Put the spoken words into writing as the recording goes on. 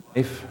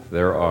If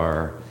there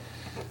are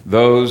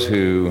those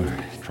who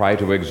try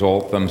to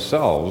exalt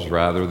themselves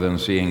rather than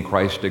seeing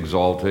Christ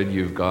exalted,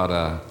 you've got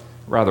a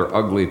rather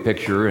ugly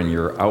picture in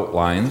your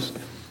outlines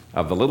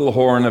of the little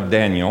horn of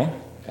Daniel.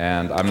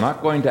 And I'm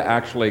not going to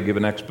actually give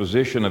an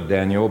exposition of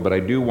Daniel, but I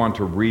do want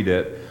to read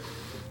it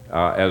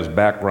as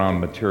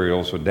background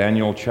material. So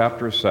Daniel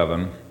chapter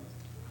 7,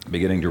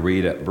 beginning to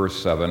read at verse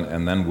 7,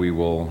 and then we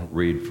will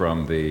read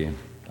from the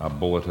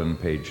bulletin,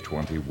 page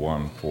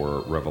 21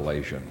 for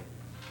Revelation.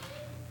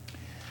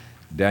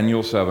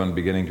 Daniel 7,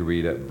 beginning to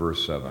read at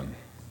verse 7.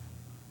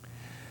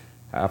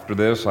 After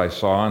this I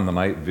saw in the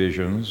night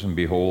visions, and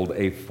behold,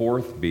 a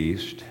fourth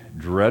beast,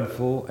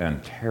 dreadful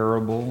and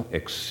terrible,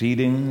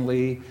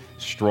 exceedingly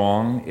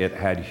strong. It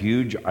had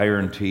huge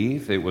iron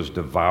teeth. It was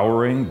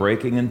devouring,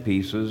 breaking in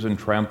pieces, and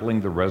trampling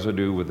the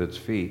residue with its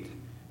feet.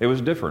 It was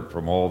different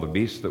from all the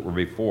beasts that were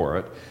before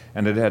it,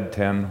 and it had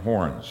 10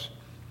 horns.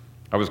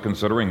 I was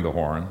considering the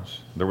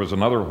horns. There was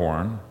another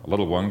horn, a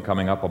little one,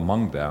 coming up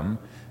among them,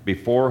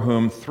 before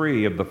whom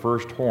 3 of the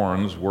first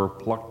horns were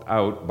plucked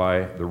out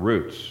by the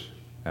roots.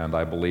 And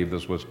I believe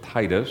this was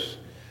Titus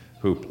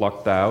who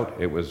plucked out.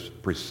 It was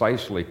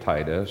precisely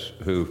Titus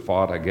who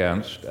fought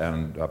against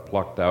and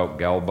plucked out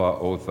Galba,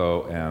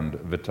 Otho, and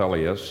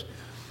Vitellius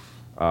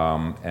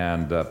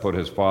and put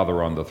his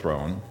father on the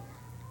throne.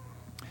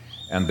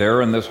 And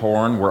there in this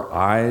horn were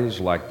eyes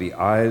like the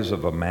eyes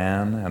of a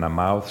man, and a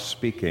mouth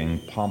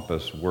speaking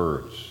pompous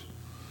words.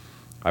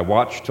 I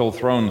watched till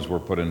thrones were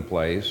put in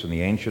place, and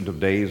the Ancient of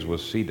Days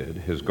was seated.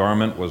 His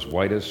garment was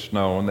white as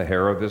snow, and the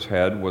hair of his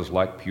head was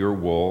like pure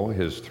wool.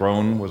 His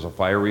throne was a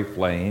fiery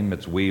flame,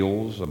 its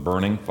wheels a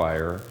burning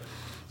fire.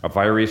 A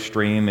fiery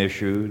stream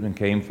issued and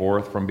came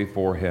forth from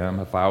before him.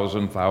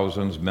 1,000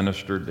 thousands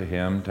ministered to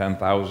him.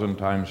 10,000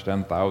 times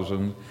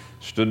 10,000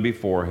 stood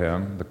before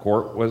him. The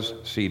court was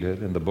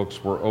seated, and the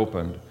books were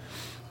opened.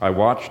 I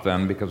watched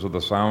then because of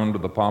the sound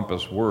of the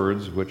pompous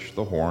words which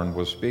the horn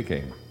was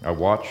speaking. I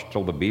watched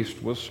till the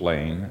beast was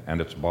slain,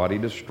 and its body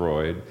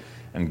destroyed,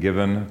 and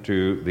given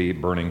to the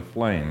burning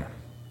flame.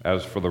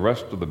 As for the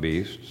rest of the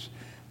beasts,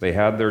 they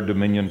had their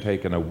dominion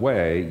taken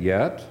away,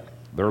 yet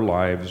their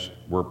lives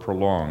were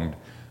prolonged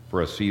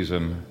for a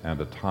season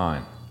and a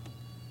time.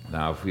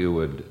 Now, if you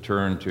would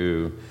turn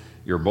to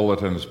your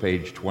bulletins,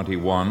 page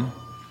 21,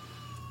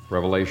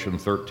 Revelation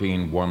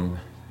 13, 1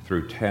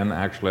 through 10.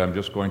 Actually, I'm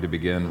just going to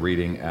begin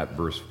reading at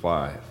verse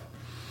 5.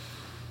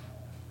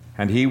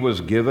 And he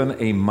was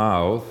given a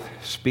mouth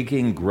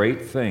speaking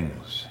great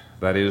things,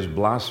 that is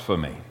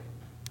blasphemy.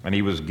 And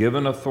he was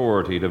given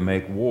authority to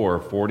make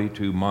war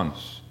 42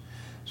 months.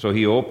 So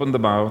he opened the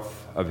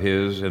mouth of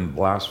his in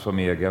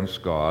blasphemy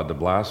against God, to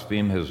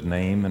blaspheme his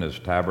name and his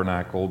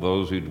tabernacle,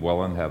 those who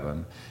dwell in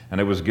heaven. And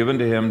it was given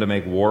to him to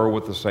make war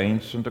with the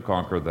saints and to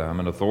conquer them.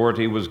 And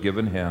authority was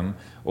given him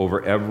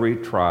over every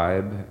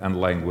tribe and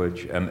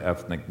language and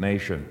ethnic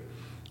nation.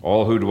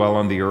 All who dwell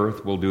on the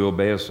earth will do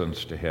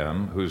obeisance to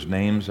him, whose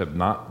names have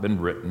not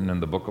been written in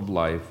the book of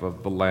life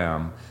of the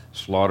Lamb,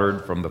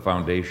 slaughtered from the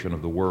foundation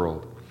of the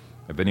world.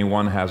 If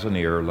anyone has an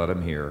ear, let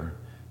him hear.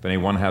 If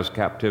anyone has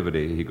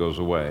captivity, he goes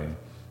away.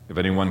 If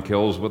anyone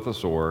kills with the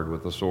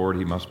sword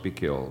he must be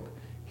killed.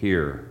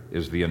 Here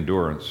is the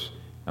endurance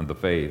and the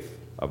faith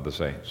of the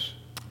saints.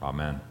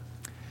 Amen.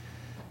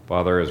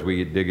 Father, as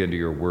we dig into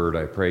your word,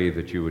 I pray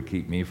that you would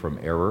keep me from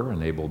error,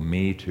 enable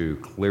me to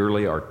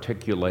clearly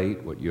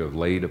articulate what you have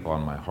laid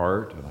upon my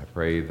heart, and I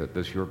pray that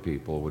this your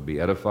people would be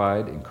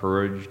edified,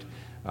 encouraged,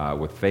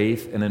 with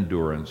faith and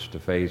endurance to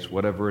face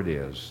whatever it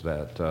is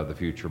that the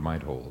future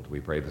might hold. We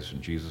pray this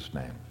in Jesus'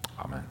 name.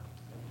 Amen.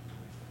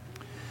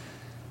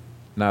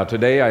 Now,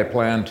 today I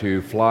plan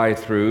to fly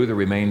through the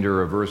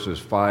remainder of verses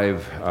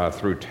 5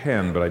 through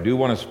 10, but I do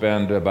want to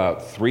spend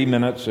about 3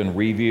 minutes in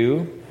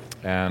review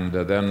and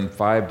then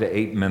 5 to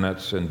 8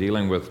 minutes in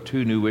dealing with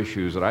 2 new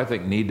issues that I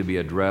think need to be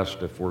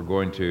addressed if we're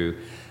going to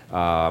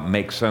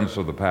make sense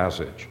of the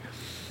passage.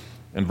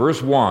 In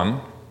verse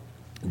 1,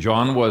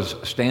 John was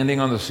standing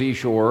on the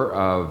seashore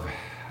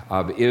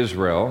of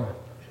Israel,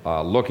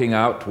 looking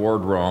out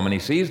toward Rome, and he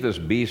sees this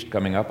beast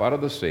coming up out of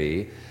the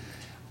sea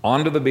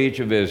onto the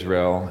beach of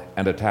Israel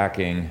and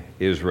attacking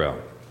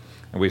Israel.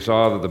 And we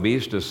saw that the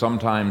beast is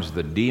sometimes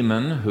the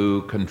demon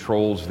who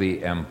controls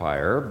the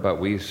empire, but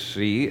we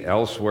see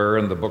elsewhere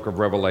in the book of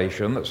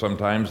Revelation that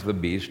sometimes the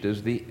beast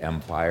is the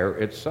empire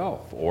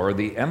itself, or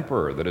the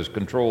emperor that is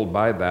controlled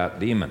by that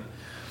demon.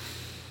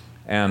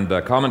 And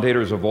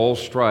commentators of all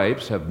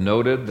stripes have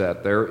noted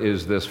that there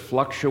is this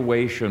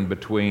fluctuation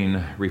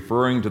between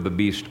referring to the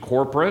beast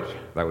corporate,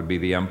 that would be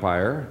the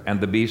empire,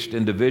 and the beast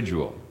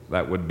individual,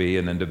 that would be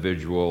an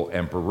individual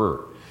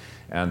emperor.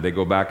 And they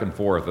go back and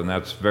forth, and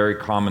that's very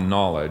common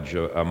knowledge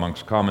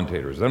amongst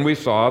commentators. Then we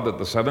saw that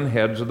the 7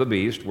 heads of the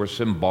beast were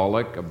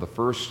symbolic of the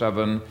first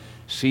 7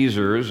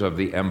 Caesars of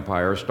the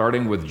empire,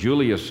 starting with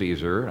Julius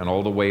Caesar and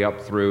all the way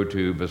up through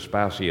to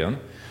Vespasian.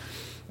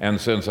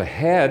 And since a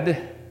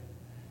head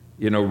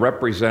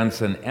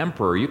represents an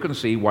emperor. You can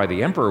see why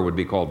the emperor would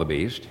be called the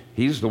beast.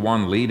 He's the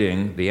one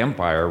leading the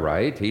empire,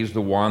 right? He's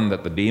the one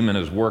that the demon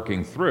is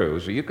working through.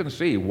 So you can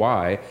see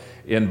why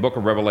in Book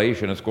of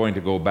Revelation it's going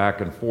to go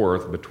back and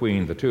forth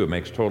between the two. It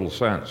makes total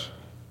sense.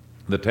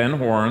 The 10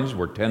 horns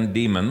were 10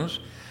 demons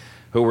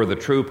who were the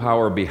true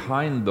power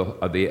behind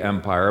the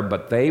empire,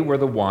 but they were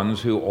the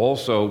ones who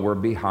also were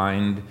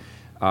behind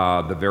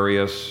the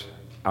various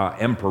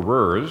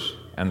emperors.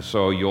 And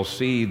so you'll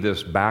see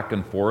this back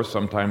and forth.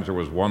 Sometimes there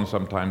was one,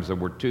 sometimes there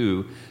were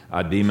two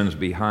demons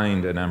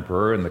behind an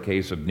emperor. In the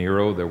case of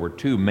Nero, there were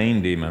two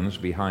main demons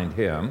behind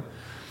him.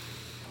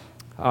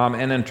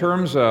 And in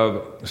terms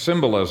of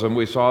symbolism,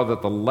 we saw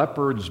that the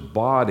leopard's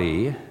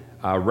body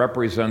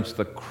represents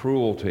the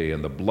cruelty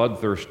and the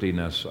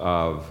bloodthirstiness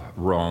of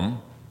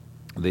Rome.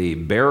 The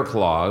bear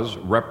claws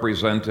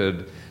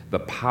represented the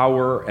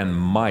power and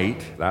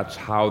might. That's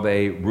how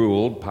they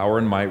ruled, power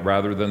and might,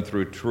 rather than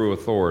through true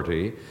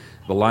authority.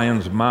 The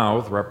lion's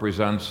mouth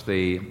represents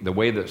the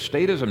way that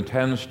statism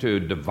tends to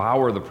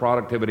devour the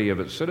productivity of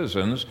its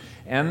citizens,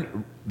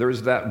 and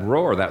there's that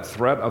roar, that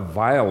threat of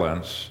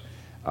violence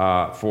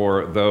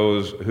for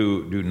those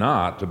who do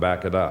not to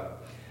back it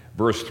up.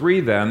 Verse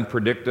 3 then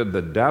predicted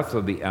the death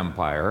of the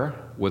empire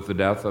with the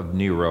death of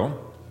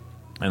Nero.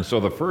 And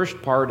so the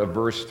first part of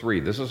verse 3,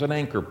 this is an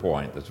anchor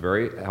point that's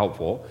very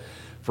helpful.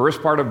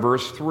 First part of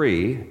verse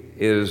 3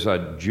 is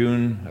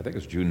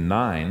June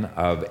 9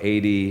 of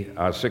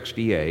AD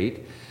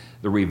 68.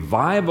 The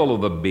revival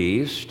of the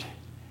beast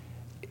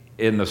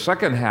in the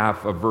second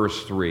half of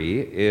verse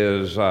 3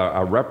 is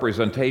a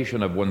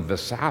representation of when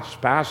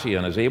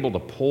Vespasian is able to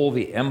pull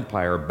the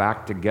empire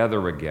back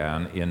together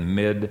again in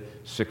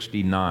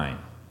mid-69,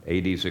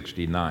 AD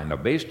 69. Now,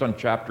 based on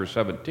chapter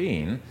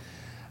 17,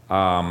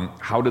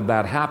 how did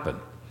that happen?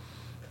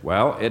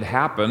 Well, it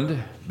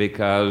happened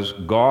because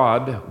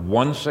God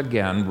once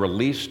again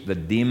released the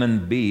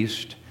demon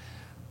beast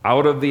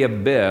out of the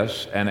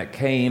abyss, and it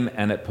came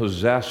and it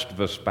possessed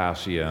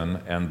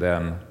Vespasian and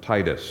then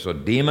Titus. So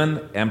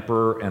demon,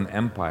 emperor, and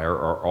empire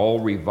are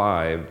all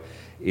revived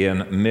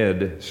in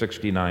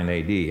mid-69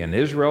 AD. And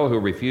Israel, who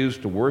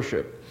refused to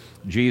worship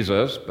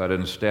Jesus, but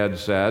instead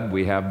said,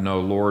 "We have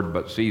no Lord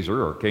but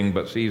Caesar," or king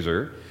but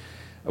Caesar,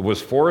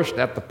 was forced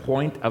at the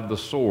point of the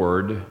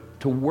sword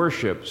to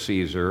worship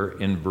Caesar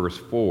in verse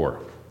 4.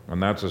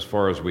 And that's as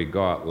far as we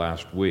got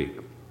last week.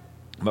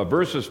 But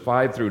verses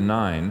 5 through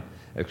 10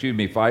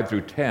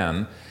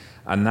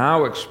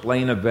 now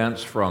explain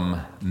events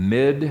from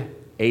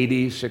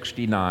mid-AD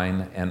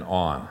 69 and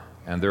on.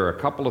 And there are a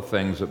couple of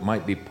things that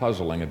might be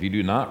puzzling if you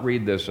do not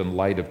read this in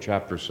light of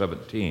chapter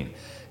 17.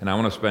 And I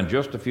want to spend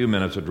just a few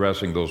minutes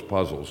addressing those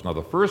puzzles. Now,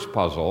 the first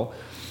puzzle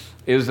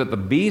is that the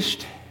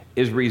beast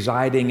is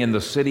residing in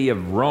the city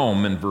of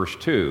Rome in verse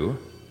 2.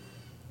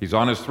 He's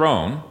on his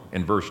throne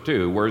in verse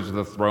 2. Where's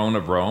the throne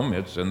of Rome?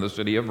 It's in the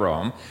city of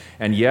Rome.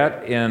 And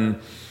yet in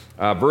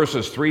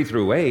verses 3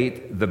 through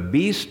 8, the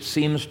beast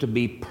seems to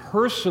be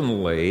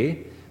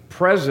personally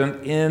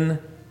present in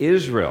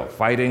Israel,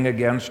 fighting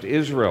against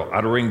Israel,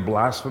 uttering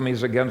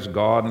blasphemies against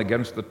God and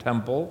against the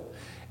temple.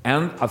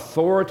 And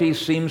authority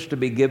seems to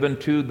be given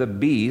to the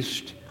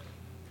beast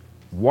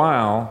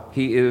while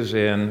he is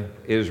in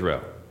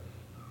Israel.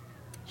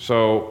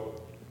 So,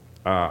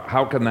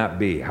 how can that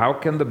be? How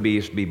can the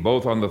beast be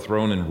both on the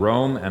throne in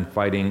Rome and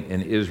fighting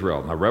in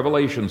Israel? Now,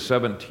 Revelation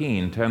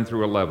 17, 10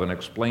 through 11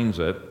 explains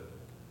it,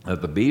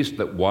 that the beast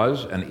that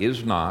was and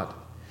is not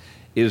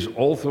is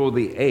also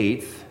the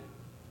eighth,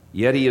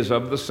 yet he is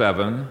of the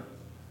seven,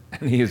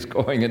 and he is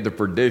going into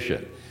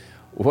perdition.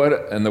 What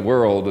in the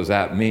world does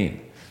that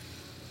mean?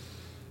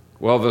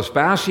 Well,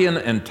 Vespasian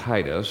and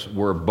Titus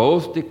were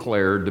both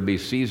declared to be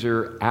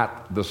Caesar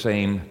at the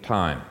same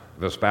time.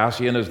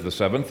 Vespasian is the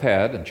seventh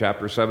head, and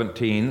chapter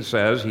 17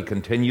 says he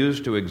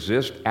continues to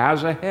exist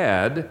as a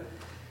head,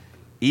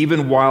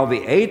 even while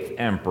the eighth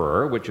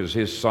emperor, which is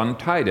his son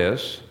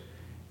Titus,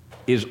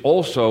 is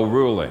also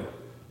ruling.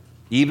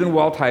 Even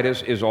while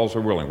Titus is also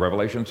ruling.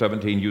 Revelation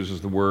 17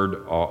 uses the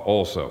word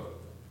also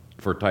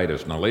for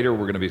Titus. Now later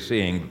we're going to be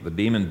seeing the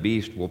demon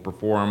beast will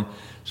perform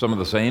some of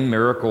the same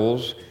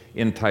miracles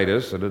in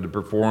Titus that it had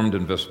performed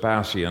in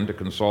Vespasian to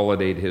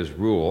consolidate his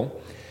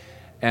rule.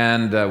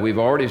 And we've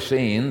already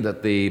seen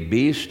that the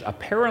beast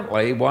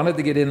apparently wanted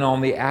to get in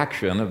on the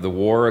action of the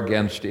war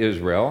against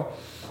Israel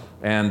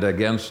and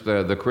against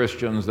the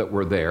Christians that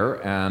were there.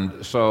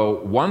 And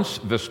so once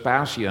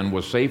Vespasian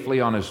was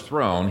safely on his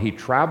throne, he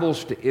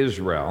travels to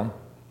Israel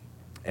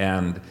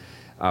and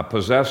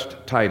possessed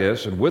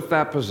Titus. And with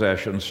that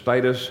possession,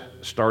 Titus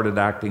started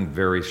acting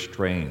very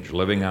strange,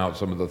 living out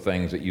some of the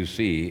things that you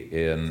see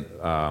in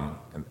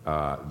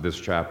this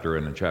chapter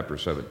and in chapter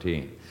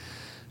 17.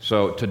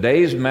 So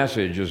today's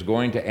message is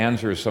going to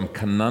answer some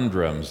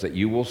conundrums that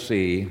you will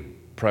see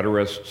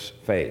preterists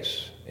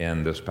face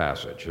in this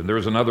passage. And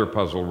there's another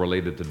puzzle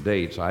related to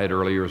dates. I had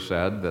earlier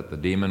said that the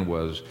demon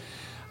was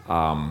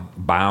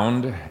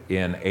bound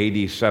in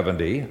AD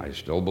 70. I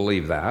still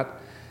believe that.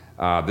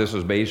 This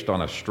is based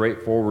on a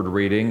straightforward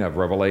reading of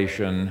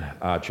Revelation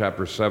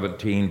chapter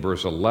 17,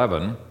 verse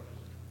 11.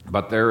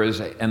 But there is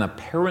an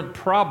apparent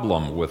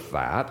problem with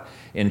that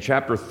in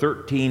chapter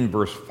 13,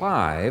 verse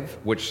 5,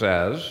 which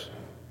says,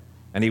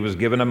 "And he was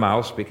given a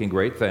mouth speaking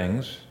great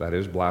things," that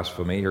is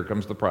blasphemy, here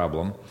comes the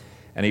problem,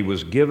 "and he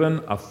was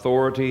given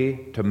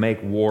authority to make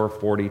war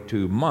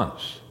 42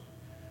 months.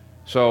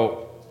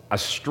 So a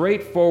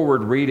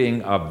straightforward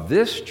reading of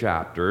this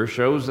chapter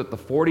shows that the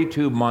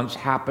 42 months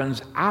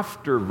happens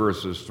after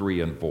verses 3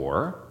 and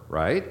 4,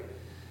 right?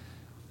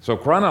 So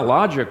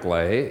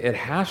chronologically, it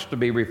has to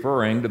be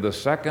referring to the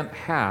second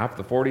half,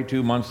 the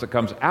 42 months that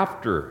comes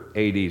after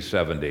AD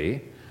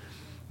 70.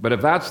 But if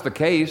that's the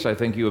case, I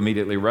think you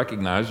immediately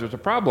recognize there's a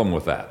problem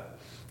with that.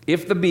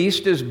 If the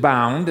beast is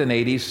bound in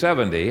AD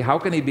 70, how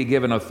can he be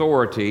given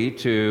authority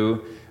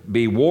to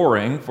be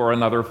warring for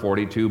another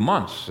 42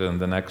 months in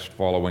the next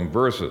following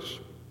verses?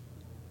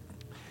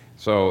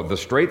 So the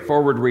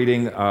straightforward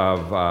reading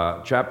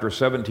of chapter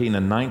 17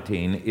 and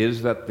 19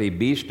 is that the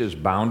beast is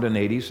bound in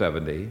AD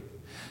 70.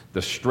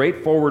 The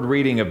straightforward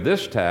reading of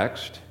this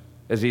text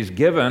is he's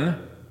given,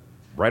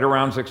 right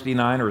around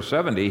 69 or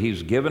 70,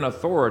 he's given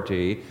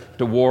authority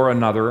to war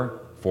another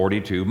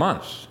 42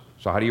 months.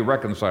 So how do you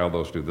reconcile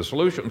those two? The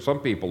solution some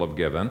people have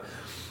given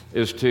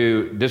is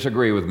to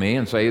disagree with me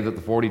and say that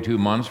the 42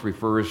 months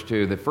refers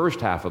to the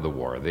first half of the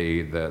war,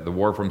 the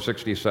war from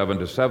 67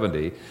 to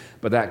 70,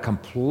 but that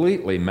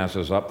completely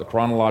messes up the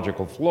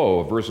chronological flow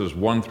of verses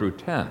 1 through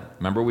 10.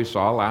 Remember we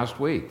saw last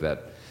week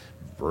that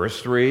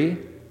verse 3,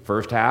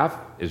 first half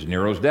is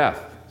Nero's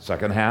death.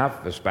 Second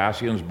half,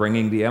 Vespasian's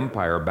bringing the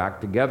empire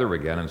back together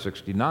again in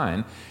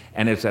 69.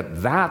 And it's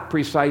at that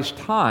precise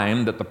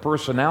time that the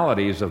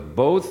personalities of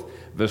both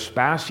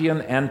Vespasian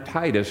and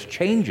Titus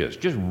changes,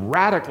 just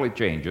radically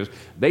changes.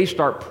 They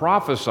start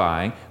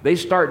prophesying. They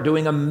start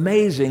doing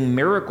amazing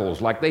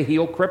miracles, like they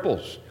heal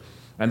cripples.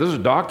 And this is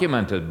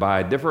documented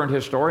by different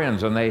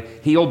historians, and they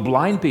heal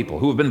blind people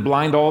who have been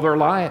blind all their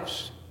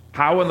lives.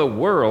 How in the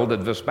world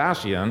did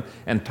Vespasian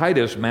and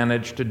Titus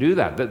manage to do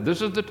that?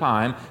 This is the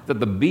time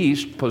that the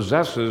beast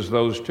possesses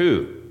those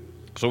two.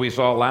 So we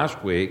saw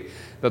last week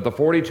that the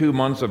 42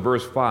 months of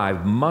verse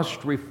 5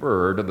 must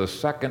refer to the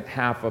second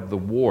half of the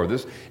war.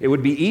 It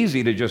would be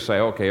easy to just say,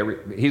 okay,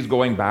 he's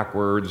going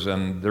backwards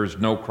and there's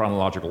no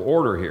chronological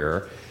order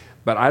here,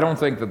 but I don't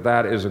think that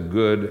that is a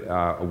good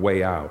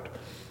way out.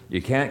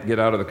 You can't get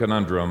out of the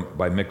conundrum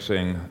by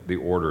mixing the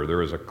order.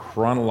 There is a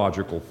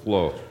chronological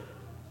flow.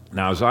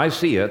 Now, as I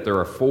see it, there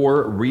are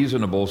 4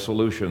 reasonable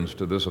solutions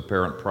to this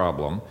apparent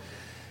problem.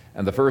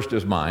 And the first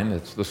is mine.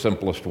 It's the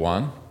simplest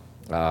one.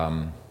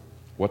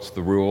 What's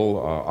the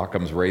rule?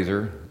 Occam's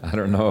razor? I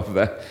don't know if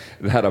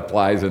that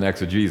applies in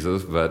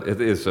exegesis, but it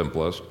is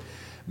simplest.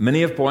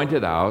 Many have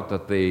pointed out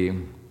that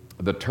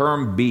the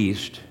term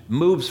beast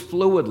moves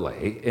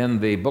fluidly in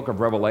the book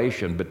of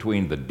Revelation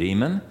between the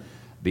demon,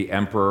 the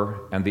emperor,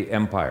 and the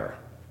empire.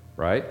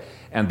 Right?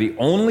 And the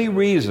only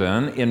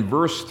reason in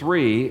verse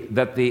 3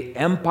 that the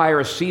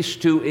empire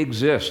ceased to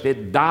exist,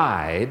 it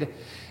died,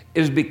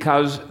 is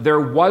because there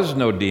was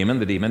no demon.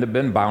 The demon had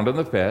been bound in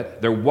the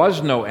pit. There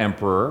was no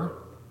emperor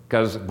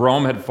because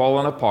Rome had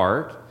fallen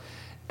apart.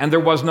 And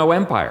there was no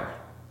empire.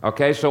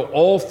 Okay, so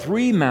all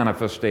 3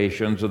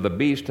 manifestations of the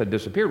beast had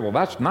disappeared. Well,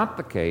 that's not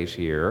the case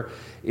here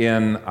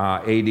in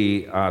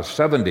AD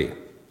 70.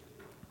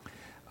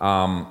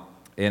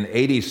 In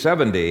AD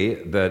 70,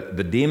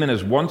 the demon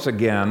is once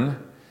again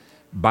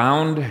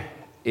bound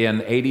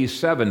in AD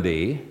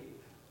 70,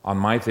 on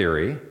my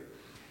theory,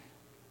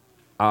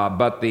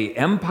 but the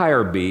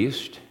empire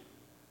beast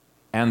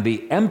and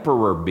the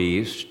emperor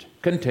beast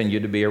continue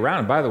to be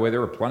around. By the way,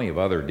 there were plenty of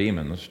other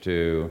demons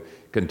to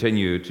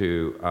continue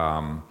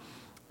to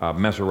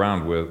mess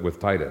around with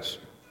Titus.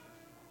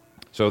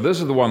 So this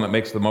is the one that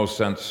makes the most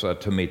sense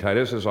to me.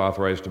 Titus is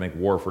authorized to make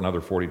war for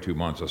another 42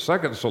 months. A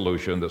second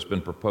solution that's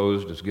been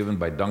proposed is given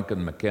by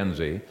Duncan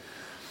Mackenzie.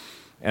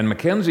 And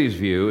Mackenzie's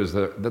view is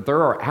that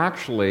there are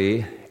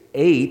actually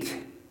 8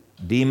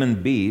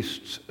 demon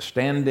beasts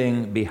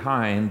standing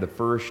behind the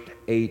first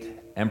 8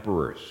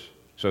 emperors.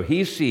 So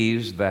he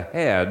sees the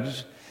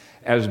heads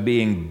as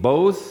being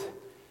both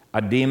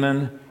a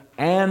demon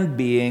and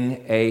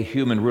being a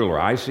human ruler.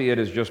 I see it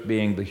as just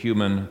being the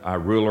human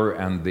ruler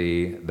and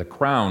the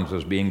crowns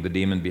as being the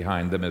demon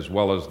behind them, as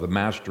well as the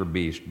master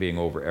beast being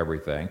over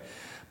everything.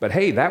 But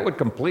hey, that would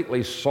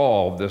completely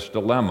solve this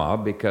dilemma,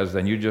 because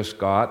then you just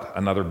got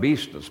another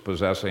beast that's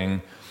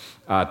possessing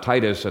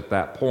Titus at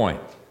that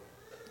point.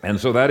 And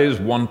so that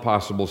is one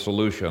possible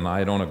solution.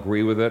 I don't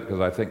agree with it because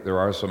I think there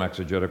are some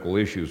exegetical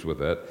issues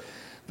with it.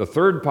 The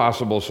third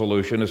possible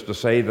solution is to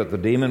say that the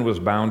demon was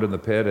bound in the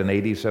pit in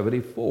AD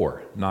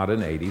 74, not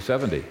in AD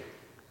 70.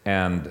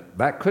 And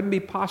that could be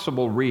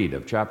possible read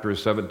of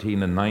chapters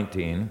 17 and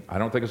 19. I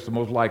don't think it's the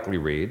most likely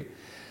read,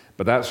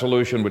 but that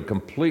solution would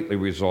completely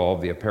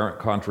resolve the apparent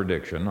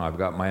contradiction. I've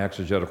got my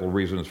exegetical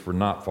reasons for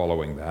not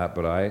following that,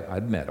 but I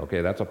admit,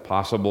 okay, that's a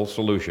possible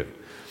solution.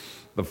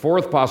 The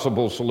fourth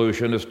possible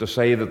solution is to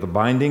say that the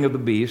binding of the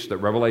beast that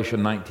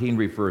Revelation 19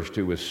 refers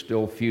to is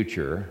still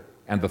future,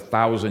 and the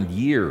 1,000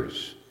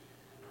 years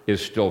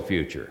is still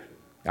future.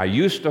 I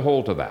used to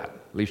hold to that.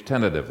 at least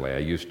tentatively. I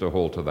used to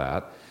hold to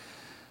that.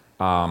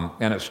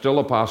 And it's still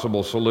a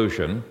possible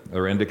solution.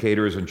 There are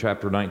indicators in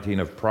chapter 19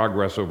 of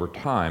progress over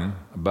time,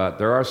 but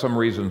there are some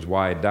reasons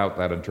why I doubt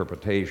that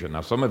interpretation. Now,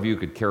 some of you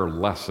could care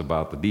less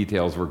about the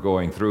details we're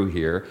going through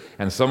here,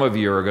 and some of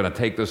you are going to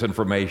take this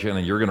information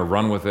and you're going to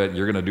run with it, and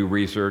you're going to do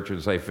research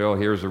and say, Phil,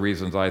 here's the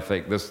reasons I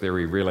think this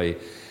theory really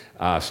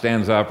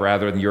stands up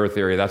rather than your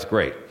theory. That's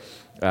great.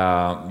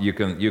 You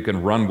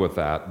can run with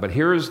that. But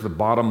here's the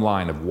bottom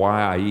line of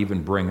why I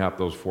even bring up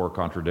those four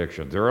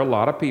contradictions. There are a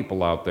lot of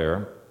people out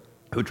there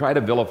who try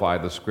to vilify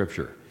the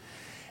Scripture.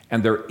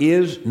 And there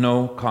is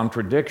no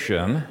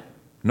contradiction,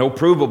 no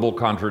provable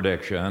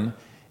contradiction,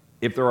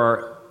 if there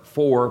are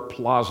four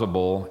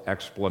plausible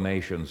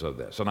explanations of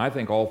this. And I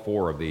think all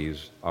four of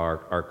these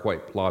are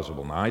quite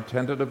plausible. Now, I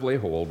tentatively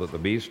hold that the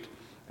beast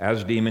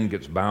as demon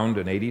gets bound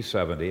in AD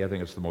 70. I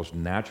think it's the most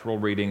natural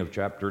reading of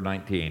chapter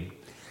 19.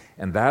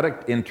 And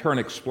that in turn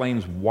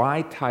explains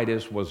why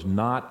Titus was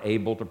not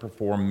able to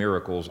perform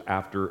miracles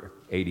after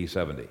AD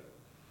 70.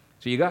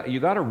 So you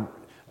got to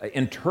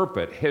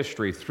interpret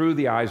history through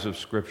the eyes of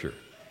Scripture.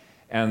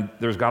 And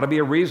there's got to be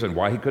a reason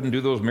why he couldn't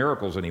do those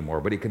miracles anymore.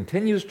 But he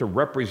continues to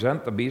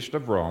represent the beast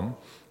of Rome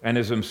and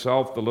is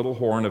himself the little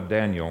horn of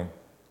Daniel,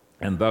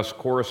 and thus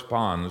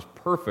corresponds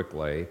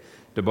perfectly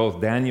to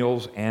both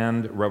Daniel's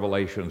and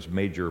Revelation's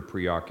major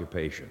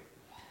preoccupation.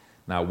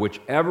 Now,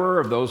 whichever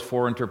of those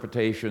four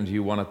interpretations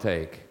you want to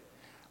take,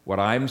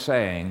 what I'm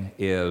saying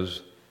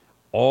is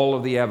all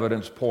of the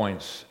evidence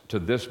points to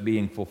this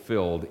being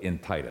fulfilled in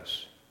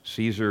Titus.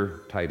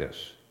 Caesar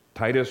Titus.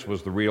 Titus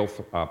was the real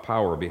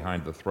power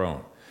behind the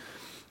throne.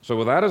 So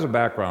with that as a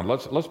background,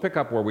 let's pick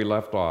up where we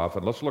left off,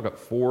 and let's look at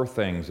four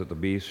things that the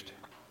beast,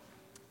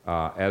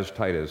 as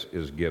Titus,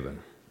 is given.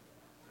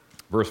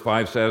 Verse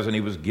 5 says, and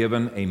he was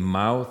given a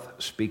mouth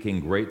speaking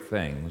great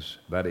things,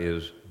 that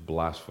is,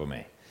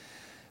 blasphemy.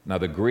 Now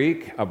the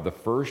Greek of the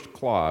first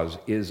clause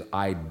is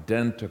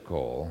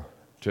identical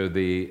to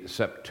the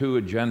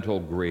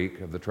Septuagintal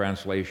Greek of the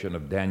translation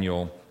of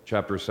Daniel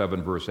chapter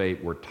 7, verse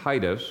 8, where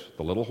Titus,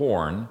 the little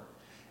horn,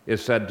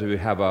 is said to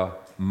have a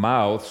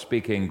mouth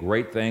speaking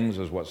great things,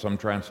 is what some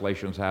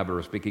translations have,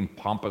 or speaking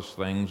pompous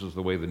things, is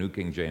the way the New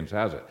King James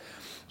has it.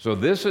 So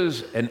this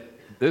is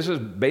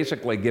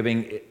basically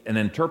giving an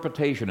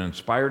interpretation, an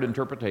inspired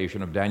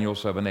interpretation of Daniel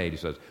 7:8. He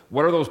says,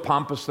 what are those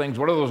pompous things?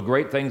 What are those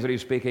great things that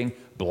he's speaking?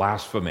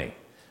 Blasphemy.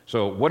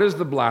 So what is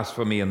the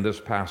blasphemy in this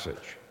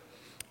passage?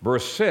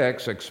 Verse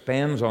 6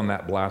 expands on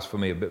that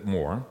blasphemy a bit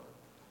more.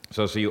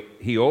 So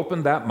he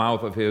opened that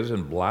mouth of his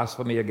in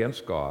blasphemy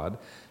against God,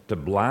 to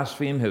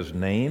blaspheme his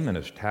name and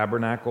his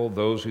tabernacle,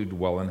 those who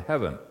dwell in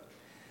heaven.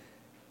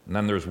 And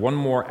then there's one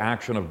more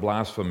action of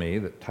blasphemy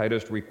that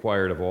Titus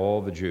required of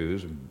all the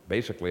Jews,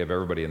 basically of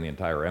everybody in the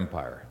entire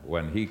empire.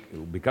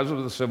 Because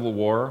of the civil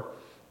war,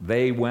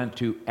 they went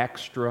to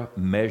extra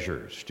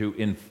measures to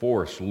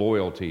enforce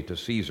loyalty to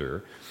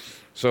Caesar.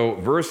 So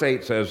verse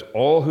 8 says,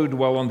 all who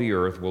dwell on the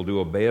earth will do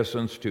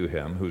obeisance to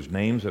him, whose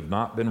names have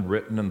not been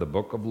written in the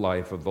book of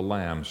life of the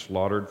Lamb,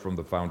 slaughtered from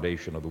the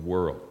foundation of the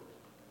world.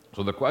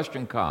 So the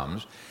question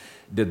comes,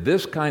 did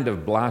this kind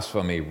of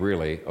blasphemy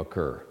really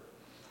occur?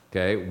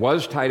 Okay,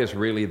 was Titus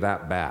really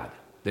that bad?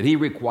 Did he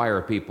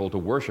require people to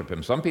worship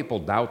him? Some people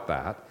doubt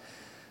that,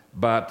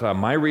 but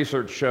my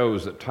research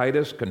shows that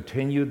Titus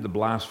continued the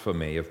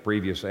blasphemy of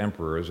previous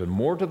emperors, and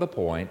more to the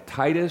point,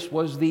 Titus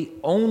was the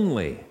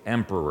only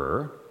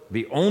emperor,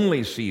 the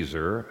only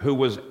Caesar who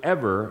was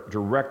ever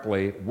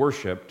directly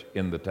worshipped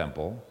in the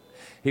temple.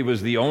 He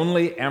was the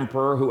only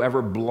emperor who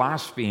ever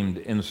blasphemed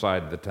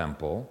inside the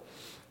temple.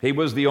 He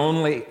was the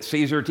only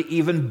Caesar to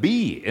even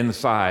be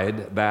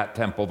inside that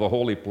temple, the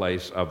holy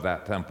place of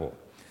that temple.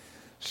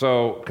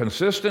 So,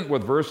 consistent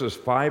with verses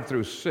 5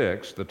 through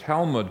 6, the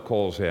Talmud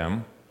calls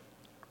him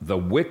the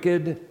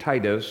wicked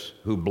Titus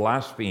who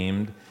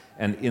blasphemed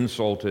and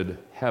insulted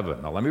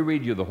heaven. Now, let me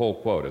read you the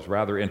whole quote. It's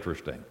rather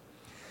interesting.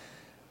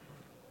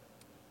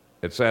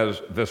 It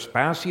says,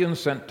 Vespasian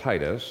sent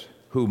Titus,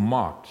 who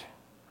mocked.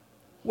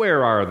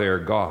 Where are their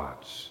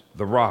gods,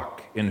 the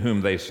rock in whom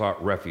they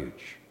sought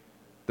refuge?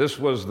 This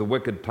was the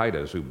wicked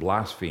Titus who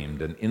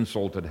blasphemed and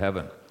insulted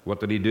heaven. What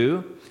did he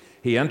do?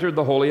 He entered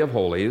the Holy of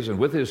Holies and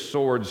with his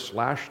sword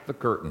slashed the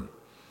curtain.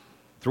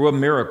 Through a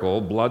miracle,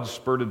 blood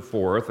spurted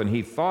forth, and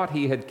he thought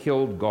he had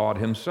killed God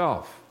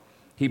himself.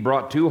 He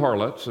brought two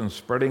harlots and,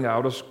 spreading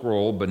out a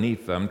scroll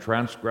beneath them,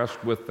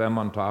 transgressed with them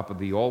on top of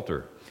the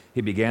altar.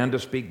 He began to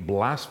speak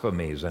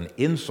blasphemies and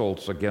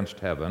insults against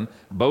heaven,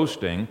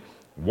 boasting,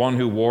 one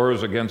who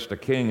wars against a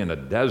king in a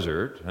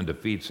desert and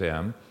defeats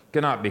him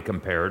cannot be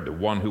compared to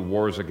one who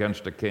wars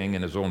against a king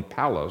in his own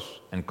palace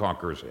and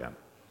conquers him.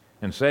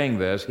 In saying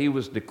this, he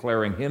was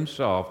declaring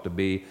himself to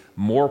be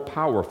more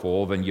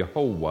powerful than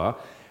Jehovah,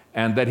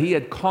 and that he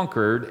had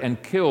conquered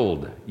and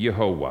killed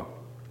Jehovah.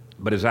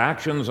 But his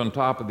actions on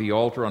top of the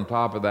altar, on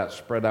top of that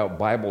spread out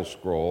Bible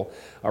scroll,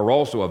 are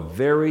also a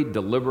very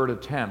deliberate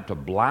attempt to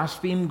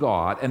blaspheme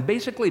God and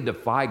basically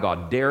defy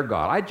God, dare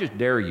God. I just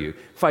dare you,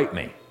 fight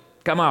me,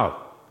 come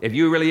out, If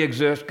you really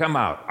exist, come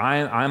out.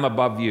 I'm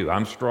above you.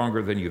 I'm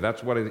stronger than you.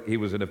 That's what he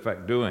was in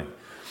effect doing.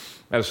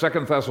 As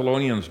 2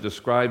 Thessalonians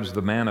describes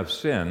the man of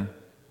sin,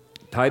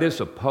 Titus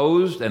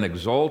opposed and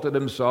exalted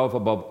himself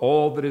above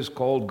all that is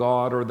called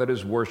God or that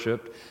is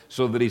worshipped,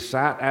 so that he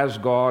sat as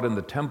God in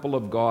the temple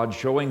of God,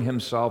 showing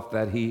himself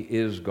that he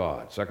is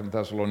God. 2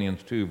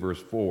 Thessalonians 2,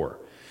 verse 4.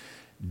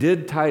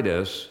 Did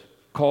Titus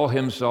call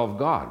himself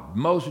God?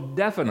 Most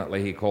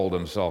definitely he called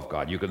himself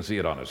God. You can see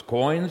it on his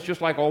coins, just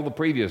like all the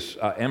previous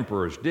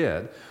emperors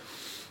did.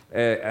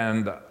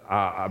 And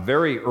a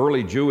very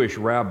early Jewish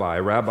rabbi,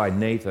 Rabbi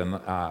Nathan,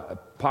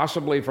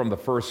 possibly from the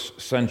 1st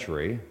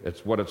century,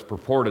 it's what it's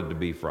purported to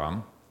be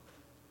from,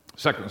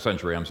 2nd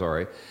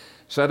century,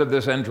 said of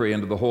this entry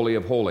into the Holy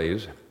of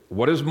Holies,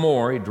 what is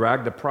more, he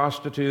dragged a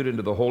prostitute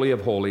into the Holy of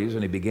Holies,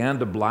 and he began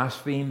to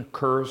blaspheme,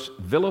 curse,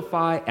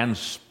 vilify, and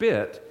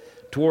spit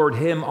toward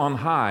him on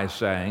high,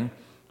 saying,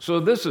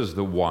 so this is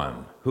the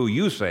one who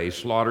you say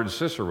slaughtered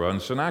Sisera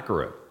and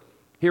Sennacherib.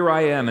 Here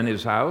I am in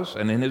his house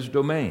and in his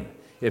domain.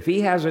 If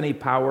he has any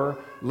power,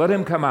 let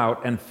him come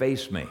out and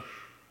face me.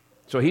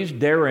 So he's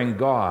daring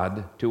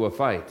God to a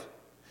fight.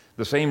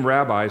 The same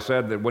rabbi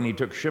said that when he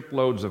took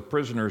shiploads of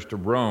prisoners to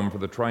Rome for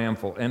the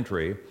triumphal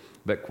entry,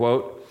 that,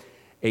 quote,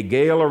 a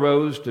gale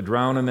arose to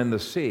drown him in the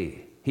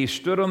sea. He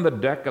stood on the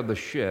deck of the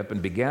ship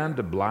and began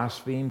to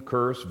blaspheme,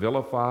 curse,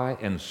 vilify,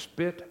 and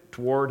spit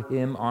toward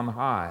him on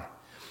high.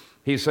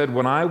 He said,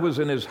 when I was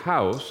in his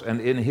house and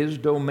in his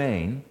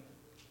domain,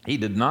 he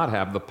did not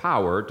have the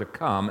power to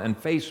come and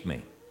face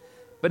me.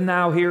 But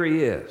now here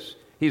he is.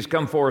 He's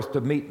come forth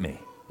to meet me.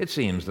 It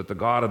seems that the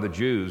God of the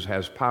Jews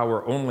has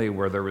power only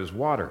where there is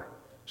water.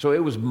 So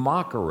it was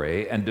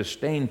mockery and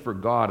disdain for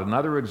God,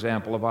 another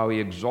example of how he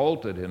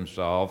exalted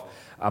himself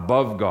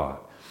above God.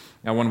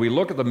 Now, when we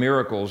look at the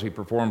miracles he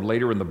performed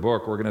later in the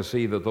book, we're going to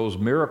see that those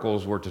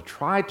miracles were to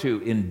try to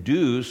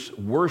induce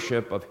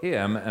worship of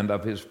him and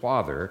of his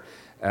father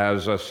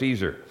as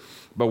Caesar.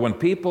 But when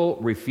people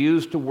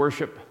refused to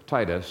worship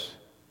Titus,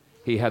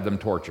 he had them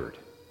tortured.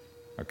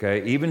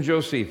 Okay, even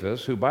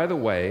Josephus, who, by the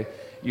way,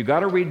 you got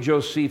to read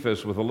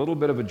Josephus with a little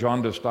bit of a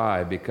jaundiced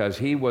eye because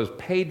he was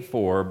paid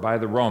for by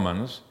the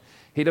Romans.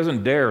 He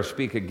doesn't dare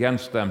speak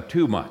against them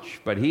too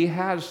much, but he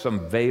has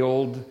some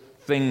veiled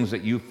things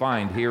that you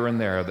find here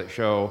and there that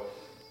show,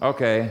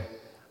 okay,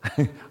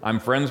 I'm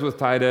friends with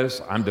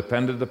Titus, I'm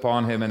dependent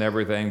upon him and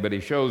everything, but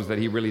he shows that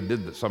he really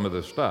did some of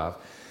this stuff.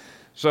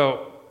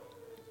 So,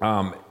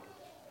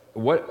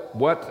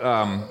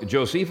 what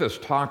Josephus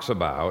talks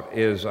about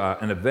is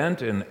an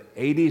event in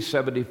AD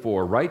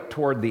 74, right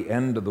toward the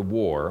end of the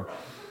war.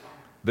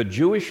 The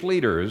Jewish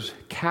leaders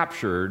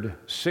captured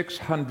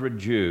 600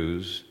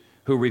 Jews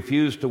who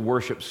refused to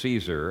worship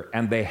Caesar,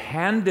 and they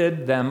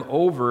handed them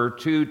over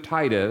to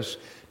Titus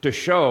to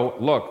show,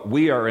 look,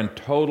 we are in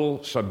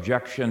total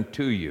subjection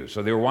to you.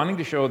 So they were wanting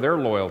to show their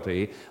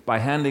loyalty by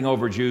handing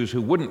over Jews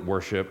who wouldn't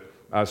worship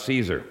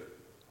Caesar.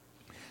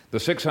 The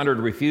 600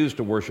 refused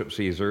to worship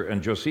Caesar,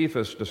 and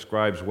Josephus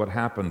describes what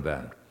happened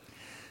then.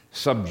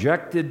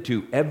 Subjected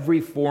to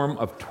every form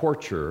of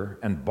torture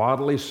and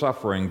bodily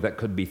suffering that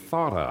could be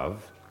thought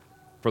of,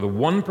 for the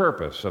one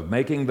purpose of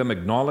making them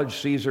acknowledge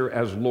Caesar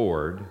as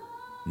Lord,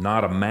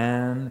 not a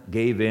man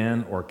gave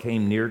in or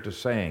came near to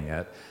saying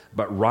it,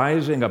 but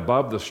rising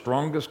above the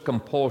strongest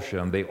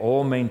compulsion, they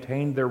all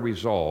maintained their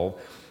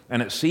resolve,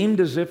 and it seemed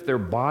as if their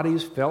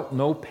bodies felt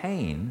no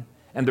pain,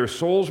 and their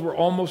souls were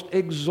almost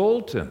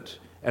exultant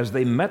as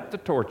they met the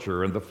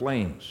torture and the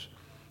flames.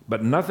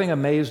 But nothing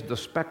amazed the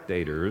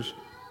spectators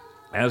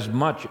as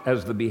much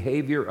as the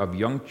behavior of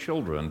young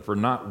children, for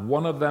not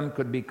one of them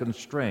could be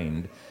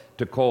constrained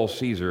to call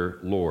Caesar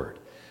Lord.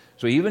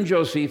 So even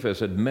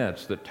Josephus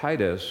admits that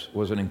Titus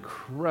was an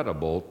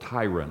incredible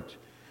tyrant.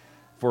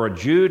 For a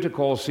Jew to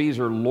call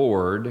Caesar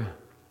Lord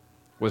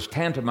was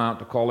tantamount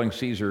to calling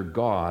Caesar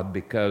God,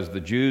 because the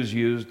Jews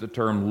used the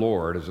term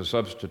Lord as a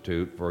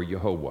substitute for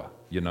Jehovah,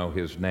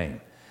 his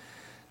name.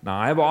 Now,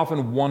 I've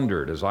often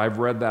wondered, as I've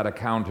read that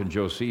account in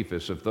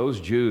Josephus, if those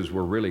Jews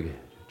were really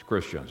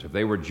Christians, if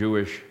they were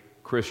Jewish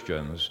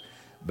Christians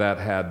that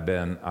had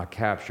been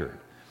captured.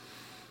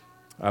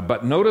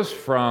 But notice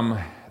from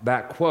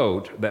that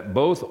quote that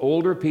both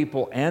older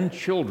people and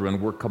children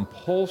were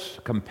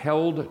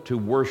compelled to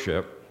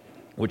worship,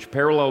 which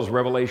parallels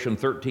Revelation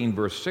 13,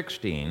 verse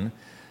 16,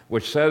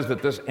 which says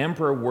that this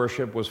emperor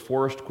worship was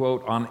forced,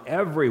 quote, on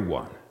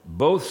everyone,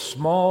 both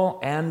small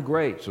and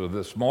great. So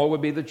the small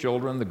would be the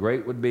children, the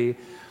great would be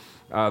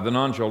the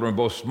non-children,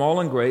 both small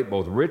and great,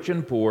 both rich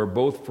and poor,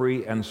 both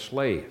free and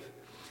slave.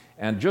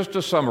 And just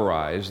to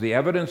summarize, the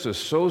evidence is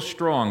so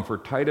strong for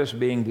Titus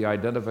being the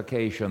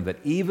identification that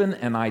even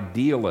an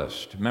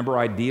idealist, remember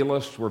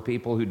idealists were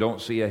people who don't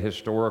see a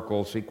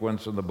historical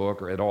sequence in the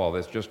book or at all,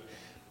 it's just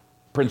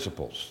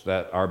principles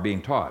that are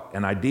being taught.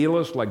 An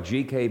idealist like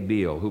G.K.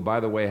 Beale, who by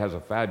the way has a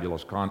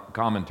fabulous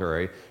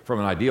commentary from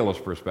an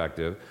idealist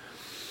perspective,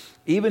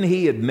 even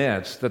he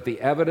admits that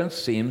the evidence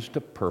seems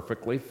to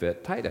perfectly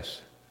fit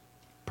Titus.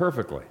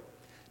 Perfectly.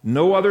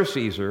 No other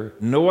Caesar,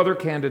 no other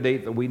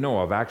candidate that we know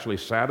of actually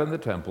sat in the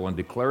temple and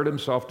declared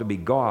himself to be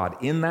God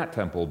in that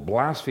temple,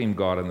 blasphemed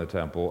God in the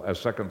temple, as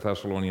 2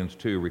 Thessalonians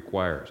 2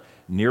 requires.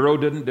 Nero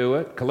didn't do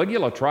it.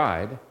 Caligula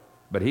tried,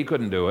 but he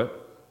couldn't do it.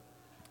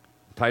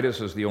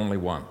 Titus is the only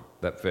one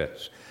that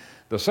fits.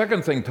 The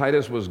second thing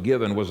Titus was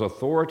given was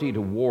authority to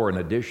war an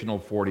additional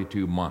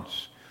 42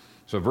 months.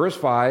 So verse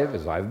 5,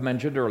 as I've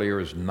mentioned earlier,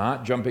 is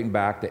not jumping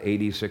back to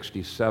AD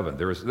 67.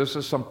 This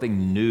is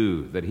something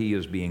new that he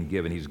is being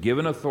given. He's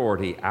given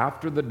authority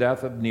after the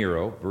death of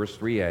Nero, verse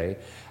 3a,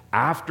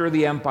 after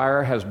the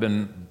empire has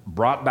been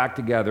brought back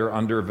together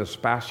under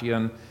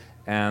Vespasian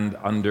and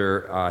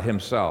under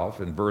himself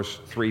in verse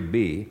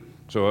 3b.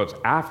 So it's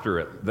after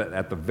it,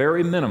 at the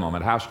very minimum,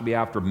 it has to be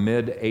after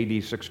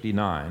mid-AD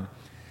 69.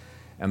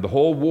 And the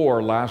whole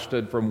war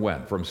lasted from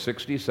when? From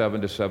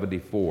 67 to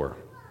 74.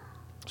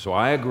 So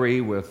I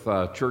agree with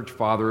church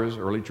fathers,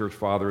 early church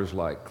fathers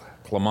like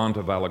Clement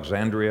of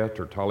Alexandria,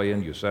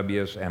 Tertullian,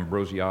 Eusebius,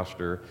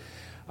 Ambrosiaster,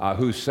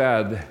 who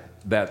said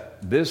that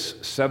this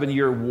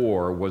 7-year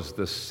war was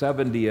the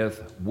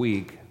 70th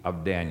week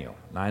of Daniel.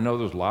 Now I know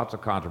there's lots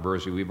of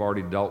controversy. We've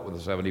already dealt with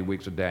the 70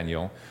 weeks of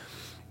Daniel.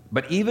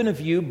 But even if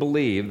you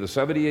believe the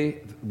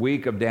 70th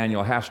week of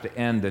Daniel has to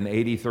end in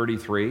AD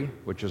 33,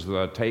 which is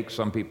the take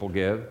some people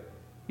give,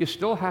 you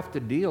still have to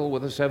deal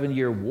with a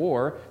 7-year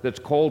war that's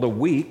called a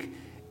week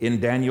in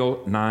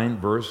Daniel 9,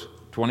 verse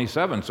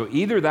 27. So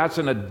either that's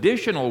an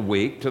additional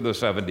week to the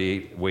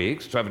 70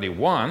 weeks,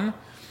 71,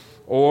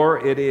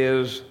 or it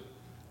is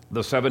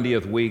the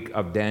 70th week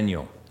of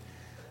Daniel.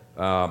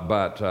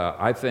 But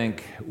I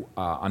think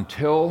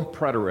until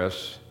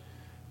preterists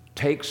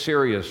take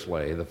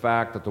seriously the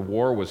fact that the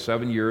war was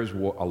 7 years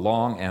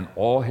long, and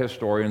all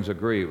historians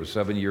agree it was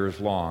 7 years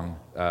long,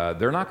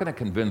 they're not going to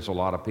convince a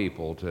lot of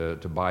people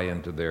to buy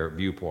into their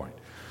viewpoint.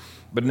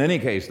 But in any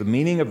case, the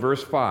meaning of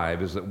verse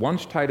 5 is that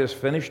once Titus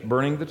finished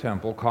burning the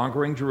temple,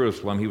 conquering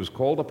Jerusalem, he was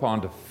called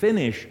upon to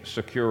finish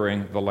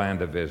securing the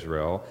land of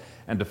Israel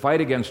and to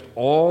fight against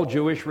all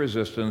Jewish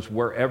resistance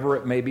wherever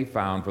it may be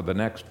found for the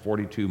next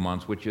 42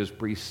 months, which is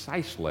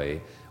precisely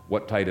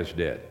what Titus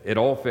did. It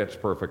all fits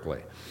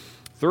perfectly.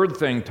 Third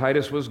thing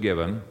Titus was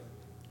given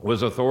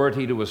was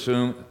authority to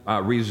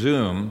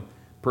resume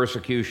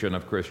persecution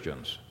of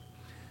Christians.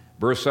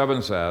 Verse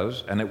 7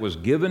 says, "And it was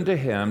given to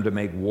him to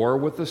make war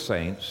with the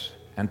saints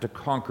and to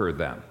conquer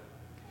them."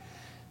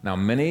 Now,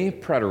 many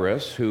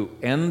preterists who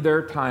end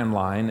their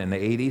timeline in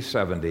AD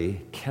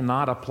 70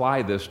 cannot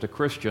apply this to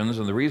Christians,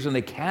 and the reason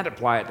they can't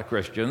apply it to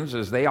Christians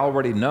is they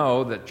already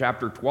know that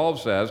chapter 12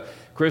 says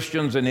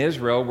Christians in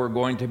Israel were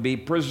going to be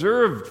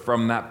preserved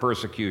from that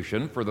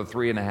persecution for the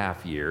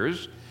 3.5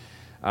 years.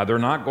 They're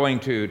not going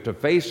to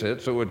face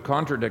it, so it would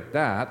contradict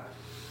that.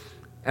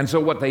 And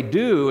so what they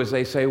do is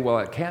they say, well,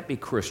 it can't be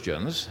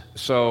Christians.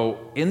 So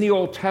in the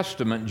Old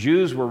Testament,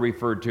 Jews were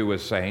referred to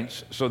as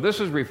saints. So this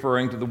is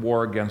referring to the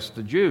war against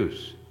the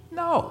Jews.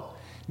 No.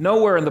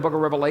 Nowhere in the book of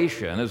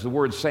Revelation is the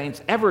word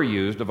saints ever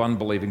used of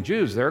unbelieving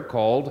Jews. They're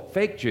called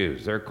fake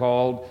Jews. They're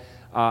called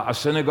a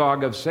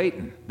synagogue of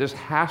Satan. This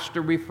has to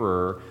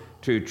refer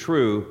to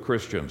true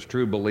Christians,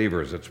 true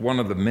believers. It's one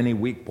of the many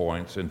weak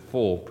points in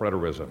full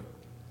preterism.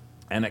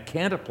 And it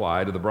can't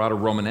apply to the broader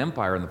Roman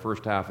Empire in the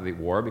first half of the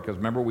war, because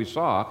remember we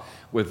saw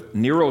with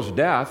Nero's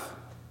death,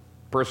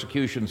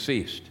 persecution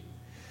ceased.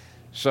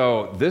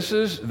 So this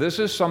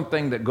is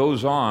something that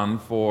goes on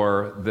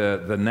for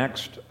the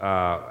next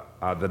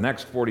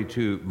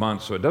 42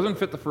 months. So it doesn't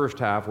fit the first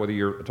half, whether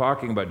you're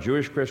talking about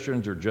Jewish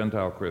Christians or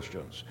Gentile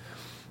Christians.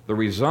 The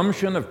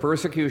resumption of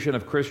persecution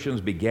of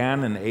Christians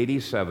began in AD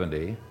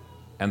 70.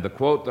 And the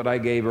quote that I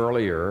gave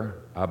earlier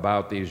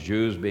about these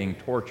Jews being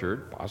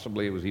tortured,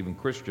 possibly it was even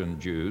Christian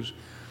Jews,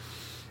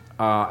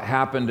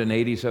 happened in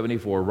AD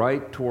 74,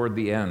 right toward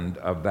the end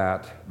of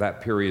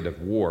that period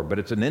of war. But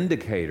it's an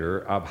indicator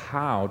of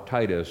how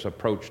Titus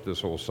approached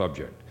this whole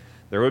subject.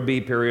 There would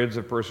be periods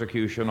of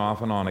persecution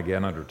off and on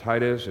again under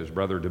Titus, his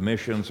brother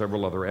Domitian,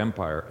 several other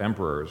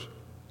emperors.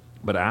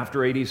 But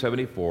after AD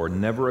 74,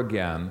 never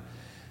again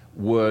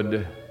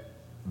would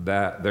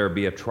that there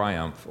be a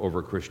triumph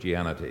over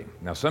Christianity.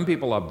 Now, some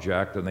people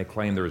object and they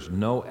claim there's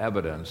no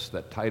evidence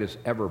that Titus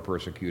ever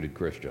persecuted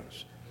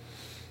Christians.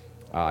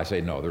 I say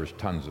no, there's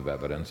tons of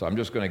evidence. I'm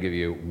just going to give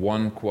you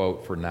one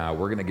quote for now.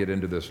 We're going to get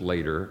into this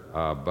later,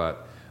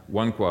 but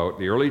one quote.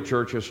 The early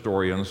church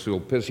historian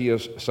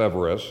Sulpicius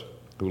Severus,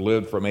 who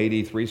lived from AD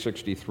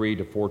 363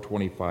 to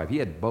 425, he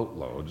had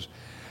boatloads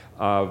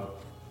of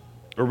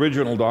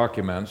original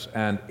documents,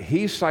 and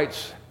he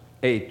cites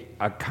a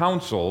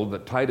council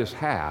that Titus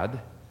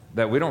had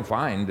that we don't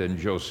find in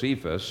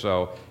Josephus,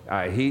 so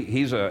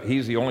he's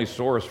the only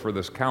source for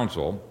this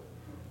council.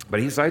 But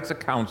he cites a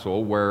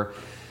council where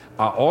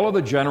all of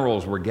the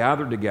generals were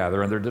gathered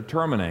together, and they're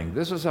determining,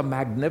 this is a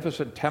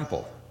magnificent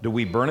temple. Do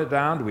we burn it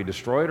down? Do we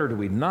destroy it, or do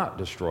we not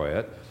destroy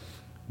it?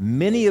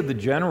 Many of the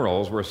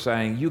generals were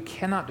saying, you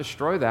cannot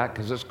destroy that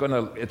because it's going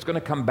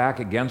to come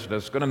back against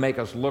us. It's going to make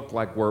us look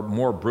like we're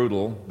more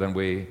brutal than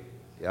we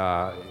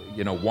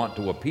want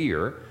to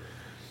appear.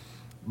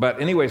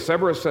 But anyway,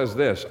 Severus says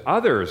this: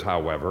 others,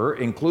 however,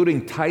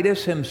 including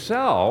Titus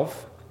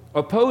himself,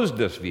 opposed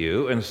this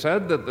view and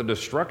said that the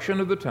destruction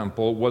of the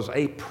temple was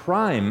a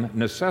prime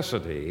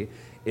necessity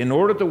in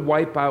order to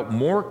wipe out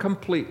more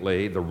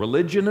completely the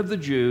religion of the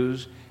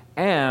Jews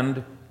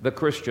and the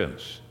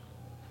Christians.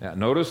 Now,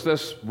 notice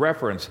this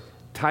reference.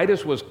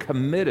 Titus was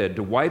committed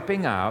to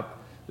wiping out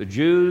the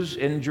Jews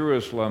in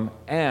Jerusalem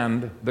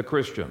and the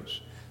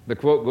Christians. The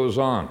quote goes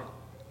on,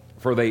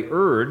 "For they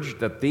urged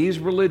that these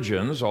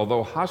religions,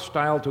 although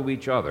hostile to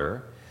each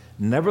other,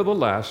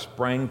 nevertheless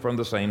sprang from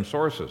the same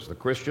sources. The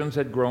Christians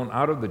had grown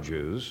out of the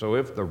Jews, so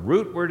if the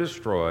root were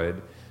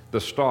destroyed, the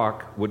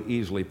stalk would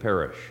easily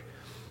perish."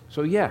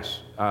 So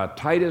yes,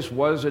 Titus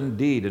was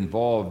indeed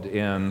involved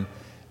in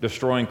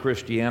destroying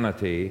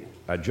Christianity,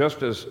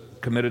 just as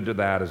committed to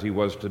that as he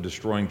was to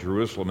destroying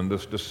Jerusalem. And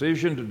this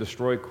decision to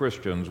destroy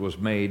Christians was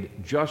made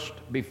just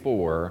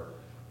before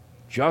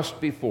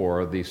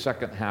the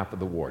second half of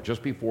the war,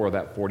 just before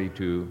that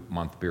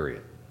 42-month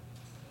period.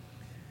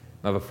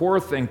 Now, the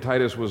fourth thing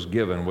Titus was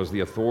given was the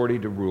authority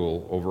to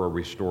rule over a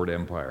restored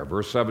empire.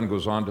 Verse 7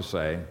 goes on to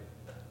say,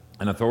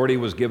 "An authority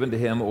was given to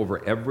him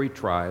over every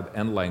tribe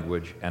and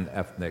language and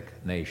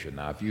ethnic nation."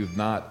 Now, if you've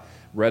not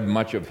read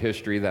much of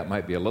history, that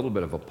might be a little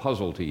bit of a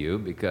puzzle to you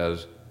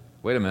because,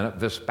 wait a minute,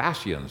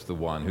 Vespasian's the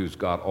one who's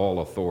got all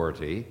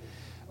authority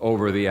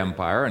over the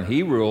empire, and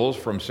he rules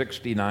from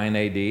 69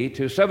 AD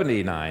to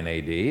 79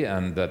 AD,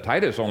 and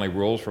Titus only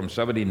rules from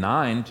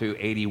 79 to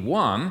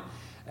 81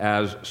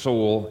 as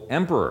sole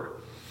emperor.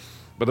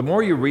 But the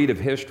more you read of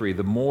history,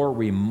 the more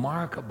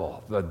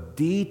remarkable the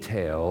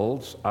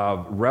details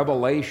of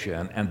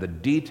Revelation and the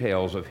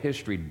details of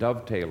history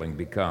dovetailing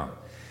become.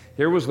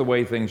 Here was the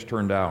way things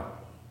turned out.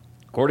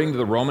 According to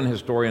the Roman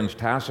historians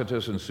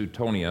Tacitus and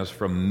Suetonius,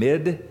 from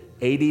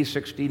mid-AD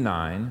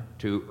 69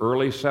 to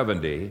early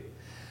 70,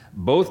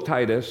 both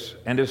Titus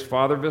and his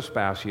father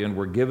Vespasian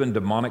were given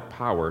demonic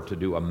power to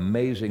do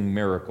amazing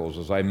miracles,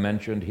 as I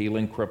mentioned,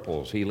 healing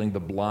cripples, healing the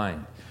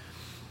blind.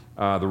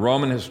 The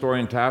Roman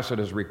historian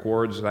Tacitus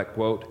records that,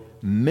 quote,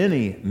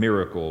 "many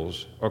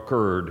miracles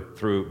occurred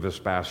through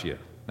Vespasian."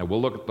 Now,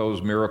 we'll look at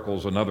those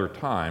miracles another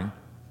time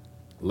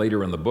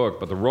later in the book,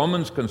 but the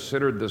Romans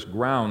considered this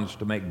grounds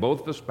to make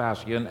both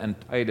Vespasian and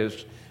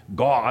Titus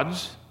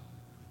gods.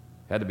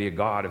 Had to be a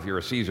god if you're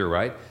a Caesar,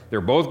 right?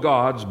 They're both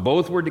gods.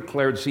 Both were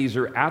declared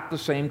Caesar at the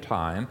same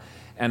time.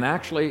 And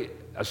actually,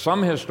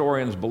 some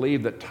historians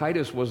believe that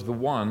Titus was the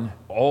one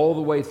all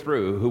the way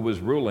through who was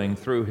ruling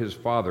through his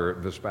father,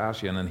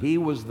 Vespasian. And he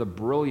was the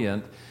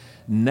brilliant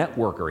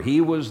networker.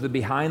 He was the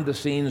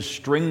behind-the-scenes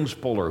strings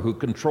puller who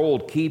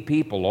controlled key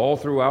people all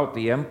throughout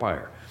the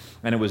empire.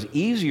 And it was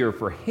easier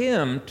for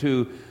him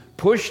to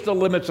push the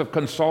limits of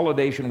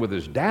consolidation with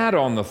his dad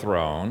on the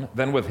throne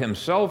than with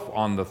himself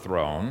on the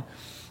throne,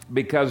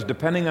 because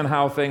depending on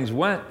how things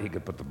went, he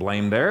could put the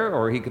blame there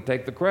or he could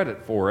take the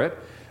credit for it.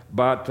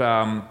 But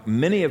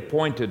many have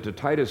pointed to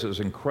Titus's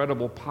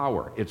incredible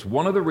power. It's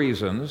one of the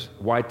reasons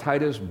why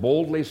Titus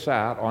boldly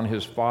sat on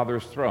his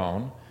father's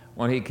throne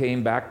when he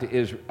came back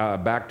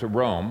to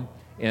Rome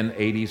in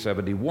AD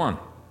 71.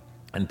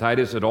 And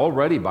Titus had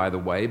already, by the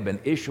way,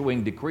 been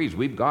issuing decrees.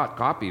 We've got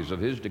copies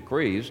of his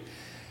decrees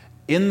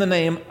in the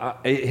name,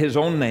 his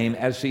own name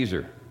as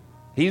Caesar.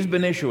 He's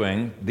been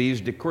issuing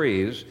these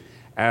decrees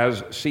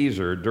as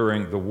Caesar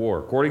during the war.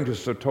 According to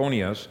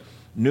Suetonius,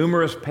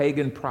 numerous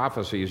pagan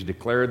prophecies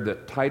declared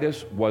that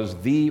Titus was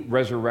the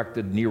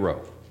resurrected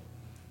Nero.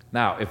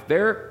 Now, if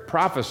they're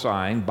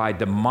prophesying by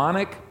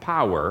demonic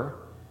power,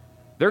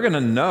 they're going to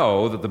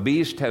know that the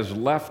beast has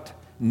left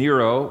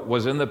Nero,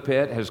 was in the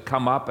pit, has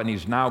come up, and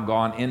he's now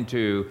gone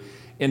into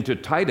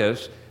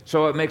Titus.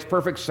 So it makes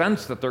perfect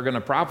sense that they're going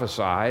to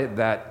prophesy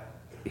that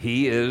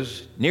he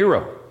is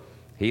Nero.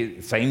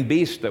 Same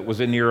beast that was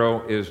in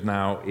Nero is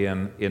now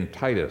in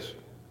Titus.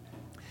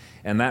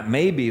 And that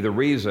may be the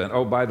reason.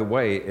 Oh, by the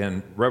way,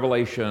 in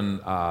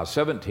Revelation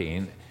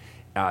 17,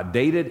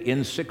 dated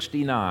in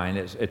 69,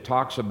 it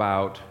talks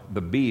about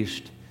the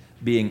beast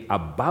being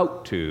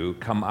about to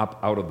come up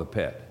out of the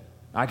pit.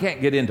 I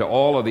can't get into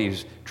all of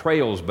these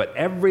trails, but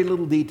every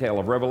little detail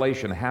of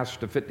Revelation has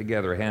to fit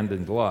together hand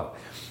in glove.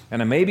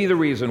 And it may be the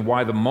reason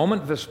why the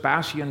moment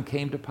Vespasian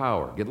came to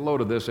power, get a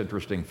load of this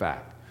interesting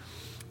fact.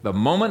 The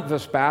moment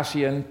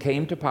Vespasian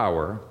came to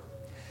power,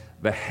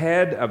 the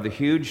head of the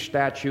huge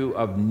statue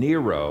of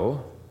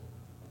Nero,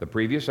 the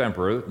previous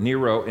emperor,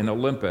 Nero in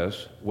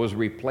Olympus, was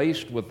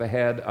replaced with the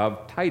head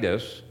of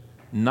Titus,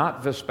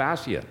 not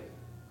Vespasian.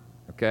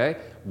 Okay?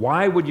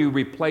 Why would you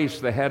replace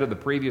the head of the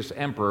previous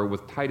emperor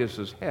with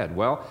Titus's head?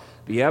 Well,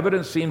 the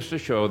evidence seems to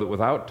show that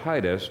without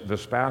Titus,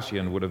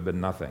 Vespasian would have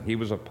been nothing. He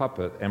was a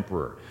puppet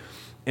emperor.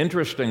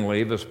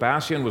 Interestingly,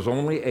 Vespasian was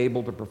only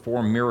able to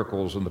perform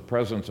miracles in the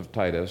presence of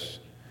Titus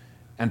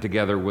and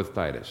together with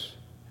Titus.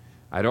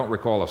 I don't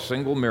recall a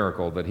single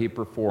miracle that he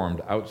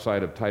performed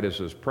outside of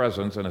Titus's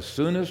presence, and as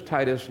soon as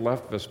Titus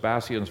left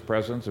Vespasian's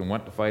presence and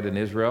went to fight in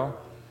Israel,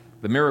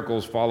 the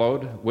miracles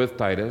followed with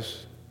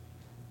Titus.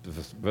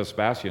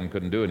 Vespasian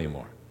couldn't do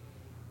anymore.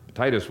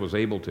 Titus was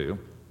able to.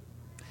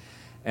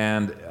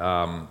 And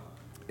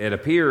it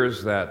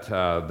appears that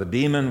the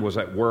demon was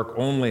at work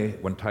only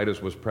when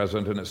Titus was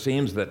present, and it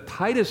seems that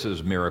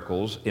Titus's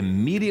miracles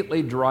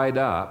immediately dried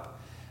up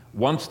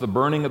once the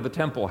burning of the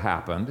temple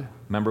happened.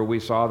 Remember, we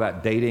saw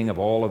that dating of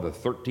all of the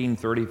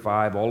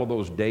 1335, all of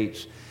those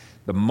dates.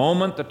 The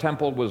moment the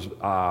temple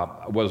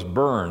was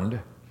burned,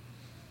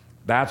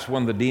 that's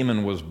when the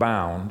demon was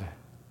bound,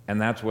 and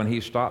that's when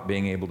he stopped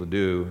being able to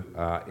do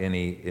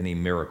any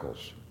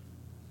miracles.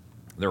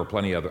 There were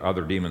plenty of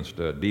other demons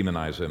to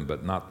demonize him,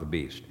 but not the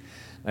beast.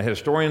 Now,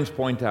 historians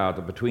point out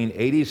that between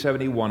AD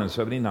 71 and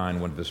 79,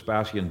 when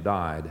Vespasian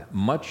died,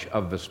 much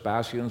of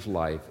Vespasian's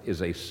life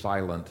is a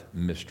silent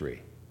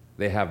mystery.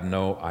 They have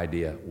no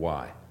idea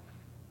why.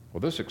 Well,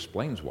 this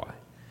explains why.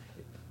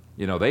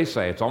 You know, they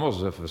say it's almost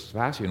as if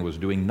Vespasian was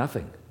doing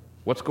nothing.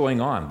 What's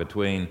going on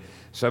between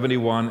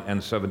 71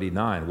 and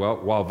 79? Well,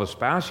 while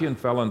Vespasian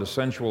fell into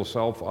sensual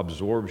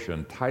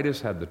self-absorption, Titus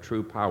had the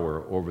true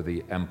power over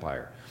the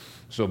empire.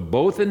 So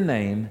both in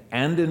name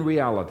and in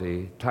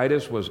reality,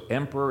 Titus was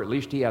emperor. At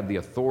least he had the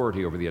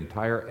authority over the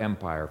entire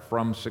empire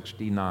from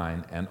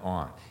 69 and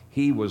on.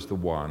 He was the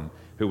one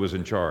who was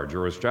in charge.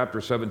 Or as chapter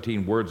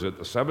 17 words it,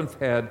 the seventh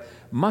head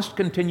must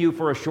continue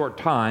for a short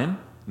time,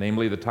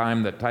 namely the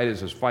time that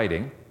Titus is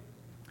fighting.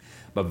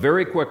 But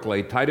very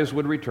quickly, Titus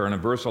would return,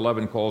 and verse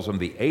 11 calls him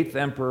the eighth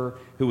emperor,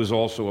 who was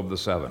also of the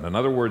seven. In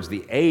other words,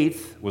 the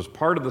eighth was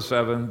part of the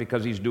seven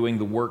because he's doing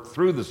the work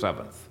through the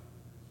seventh.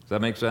 Does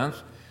that make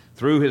sense?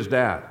 Through his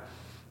dad.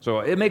 So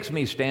it makes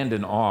me stand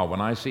in awe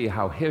when I see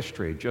how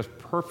history, just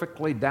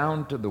perfectly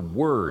down to the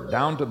word,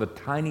 down to the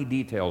tiny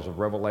details of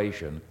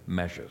Revelation,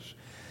 meshes.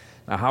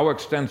 Now, how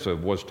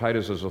extensive was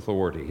Titus's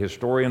authority?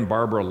 Historian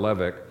Barbara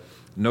Levick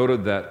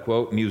noted that,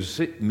 quote,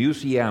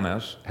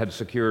 Mucianus had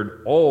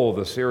secured all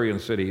the Syrian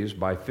cities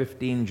by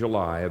 15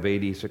 July of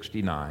AD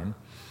 69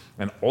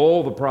 and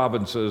all the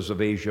provinces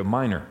of Asia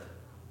Minor.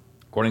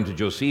 According to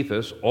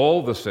Josephus,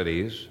 all the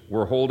cities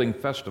were holding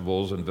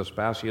festivals in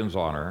Vespasian's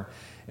honor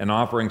and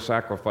offering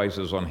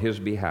sacrifices on his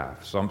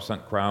behalf. Some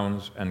sent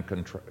crowns and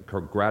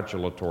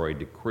congratulatory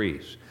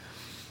decrees.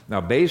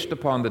 Now, based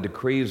upon the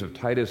decrees of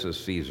Titus as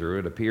Caesar,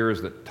 it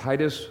appears that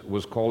Titus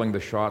was calling the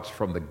shots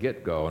from the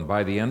get-go, and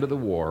by the end of the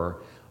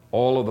war,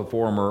 all of the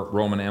former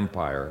Roman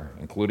Empire,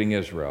 including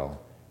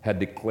Israel, had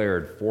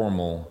declared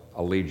formal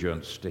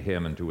allegiance to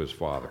him and to his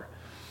father.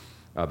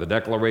 The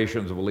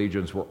declarations of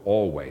allegiance were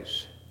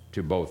always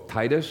to both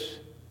Titus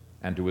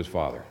and to his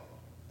father,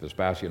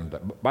 Vespasian.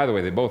 By the way,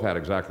 they both had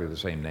exactly the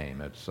same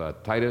name. It's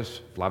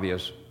Titus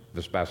Flavius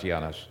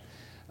Vespasianus,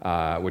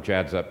 which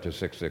adds up to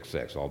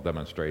 666. I'll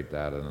demonstrate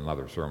that in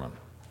another sermon.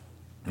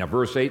 Now,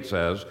 verse 8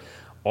 says,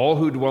 all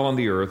who dwell on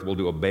the earth will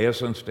do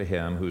obeisance to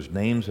him whose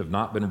names have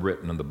not been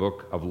written in the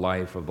book of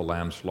life of the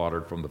Lamb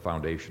slaughtered from the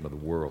foundation of the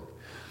world.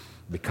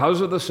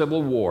 Because of the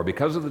civil war,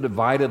 because of the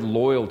divided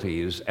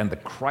loyalties and the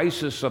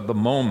crisis of the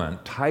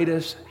moment,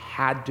 Titus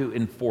had to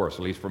enforce,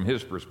 at least from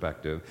his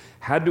perspective,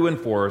 had to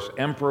enforce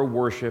emperor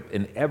worship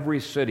in every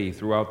city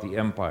throughout the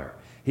empire.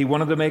 He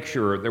wanted to make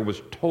sure there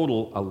was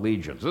total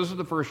allegiance. This is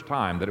the first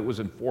time that it was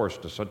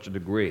enforced to such a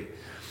degree.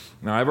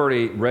 Now, I've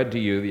already read to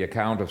you the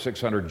account of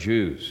 600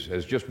 Jews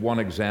as just one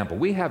example.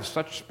 We have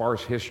such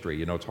sparse history,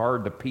 you know, it's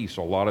hard to piece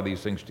a lot of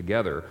these things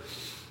together.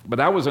 But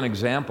that was an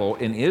example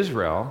in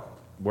Israel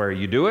where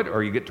you do it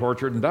or you get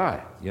tortured and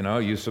die. You know,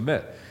 you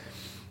submit.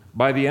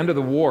 By the end of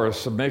the war,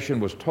 submission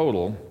was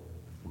total,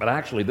 but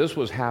actually this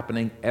was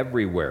happening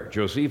everywhere.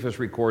 Josephus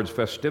records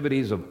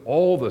festivities of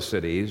all the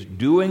cities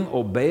doing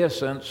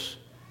obeisance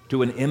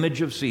to an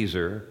image of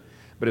Caesar,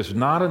 but it's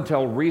not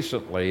until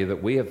recently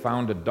that we have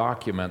found a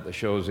document that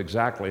shows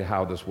exactly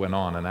how this went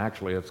on, and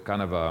actually it's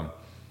kind of a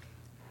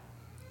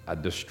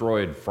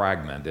destroyed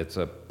fragment. It's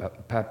a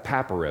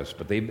papyrus,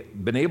 but they've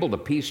been able to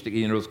piece,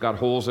 you know, it's got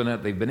holes in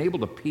it. They've been able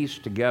to piece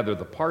together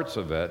the parts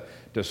of it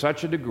to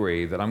such a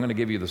degree that I'm going to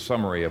give you the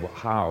summary of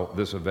how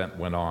this event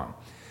went on.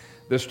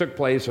 This took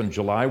place on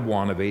July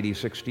 1 of AD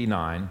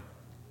 69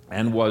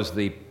 and was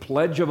the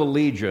pledge of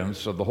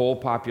allegiance of the whole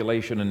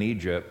population in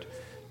Egypt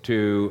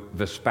to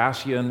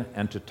Vespasian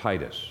and to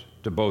Titus,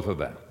 to both of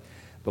them.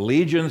 The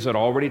legions had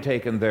already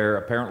taken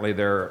apparently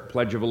their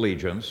pledge of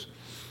allegiance,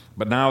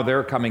 but now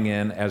they're coming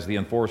in as the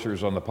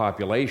enforcers on the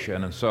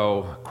population. And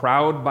so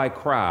crowd by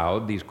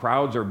crowd, these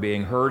crowds are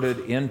being herded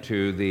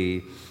into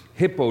the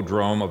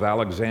Hippodrome of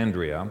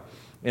Alexandria.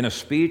 In a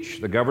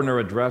speech, the governor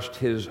addressed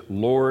his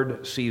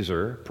Lord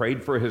Caesar,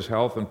 prayed for his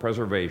health and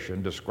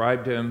preservation,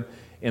 described him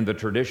in the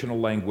traditional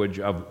language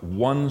of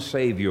one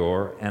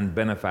Savior and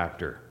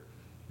benefactor.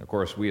 Of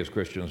course, we as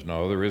Christians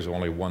know there is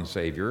only one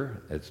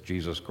Savior. It's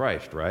Jesus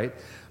Christ, right?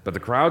 But the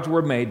crowds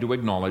were made to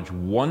acknowledge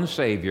one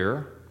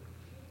Savior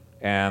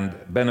and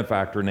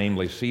benefactor,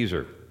 namely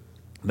Caesar.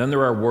 Then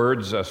there are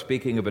words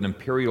speaking of an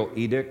imperial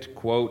edict,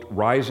 quote,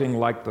 rising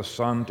like the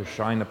sun to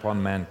shine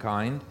upon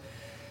mankind.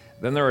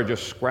 Then there are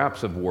just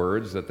scraps of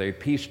words that they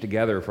piece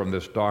together from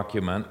this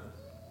document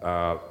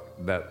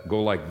that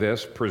go like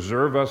this: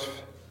 preserve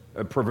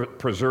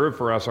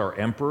for us our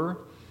emperor,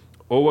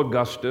 O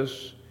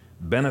Augustus,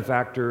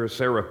 benefactor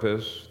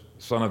Serapis,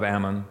 son of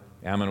Ammon.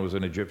 Ammon was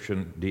an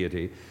Egyptian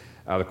deity.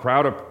 The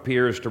crowd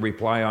appears to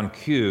reply on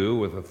cue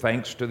with a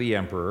thanks to the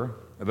emperor.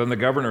 And then the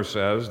governor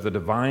says, "The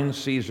divine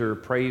Caesar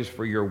prays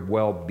for your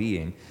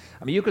well-being."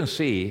 I mean, you can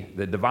see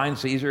the divine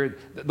Caesar,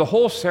 the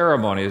whole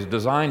ceremony is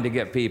designed to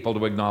get people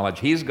to acknowledge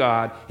he's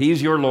God,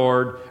 he's your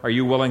Lord. Are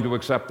you willing to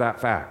accept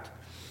that fact?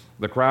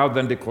 The crowd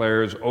then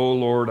declares, "O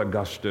Lord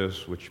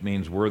Augustus," which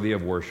means worthy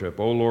of worship,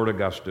 "O Lord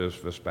Augustus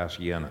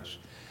Vespasianus."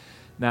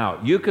 Now,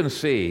 you can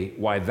see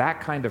why that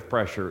kind of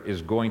pressure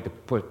is going to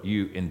put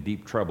you in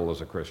deep trouble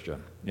as a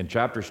Christian. In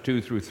chapters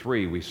 2 through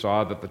 3, we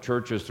saw that the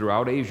churches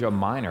throughout Asia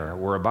Minor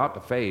were about to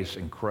face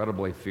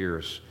incredibly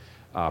fierce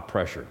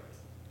pressure.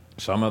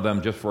 Some of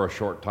them just for a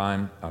short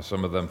time,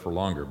 some of them for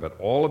longer. But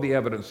all of the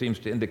evidence seems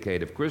to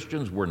indicate if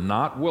Christians were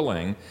not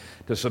willing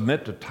to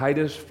submit to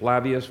Titus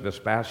Flavius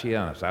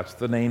Vespasianus, that's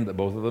the name that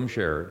both of them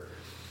shared,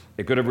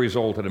 it could have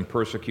resulted in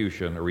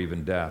persecution or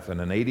even death. And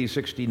in AD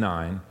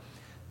 69,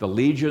 the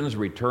legions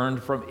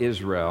returned from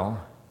Israel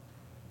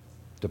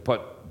to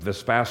put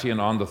Vespasian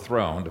on the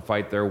throne to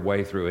fight their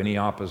way through any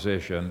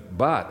opposition,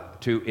 but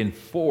to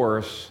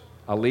enforce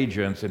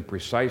allegiance in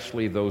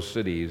precisely those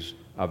cities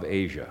of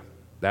Asia.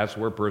 That's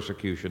where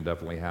persecution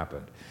definitely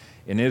happened.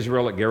 In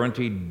Israel, it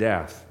guaranteed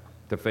death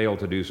to fail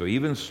to do so.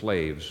 Even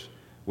slaves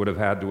would have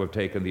had to have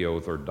taken the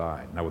oath or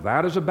died. Now, with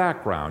that as a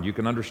background, you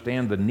can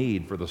understand the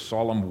need for the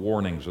solemn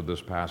warnings of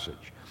this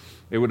passage.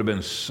 It would have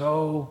been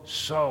so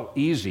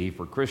easy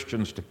for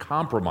Christians to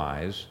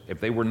compromise if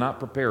they were not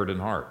prepared in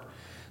heart.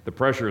 The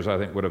pressures, I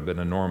think, would have been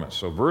enormous.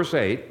 So verse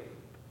 8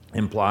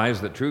 implies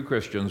that true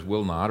Christians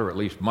will not, or at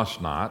least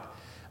must not,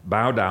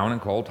 bow down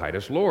and call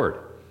Titus Lord.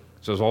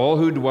 It says, "All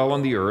who dwell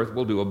on the earth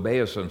will do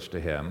obeisance to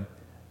him,"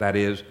 that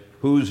is,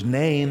 whose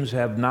names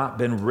have not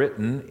been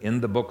written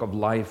in the book of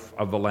life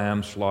of the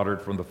Lamb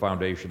slaughtered from the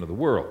foundation of the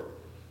world.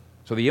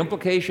 So the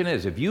implication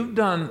is, if you've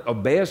done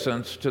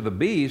obeisance to the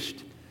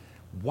beast,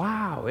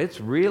 wow, it's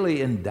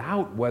really in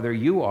doubt whether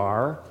you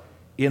are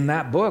in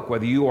that book,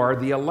 whether you are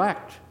the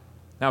elect.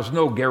 Now, it's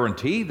no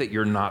guarantee that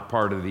you're not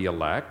part of the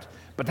elect,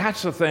 but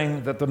that's the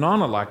thing that the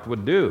non-elect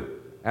would do.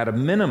 At a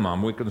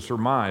minimum, we can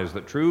surmise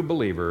that true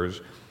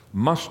believers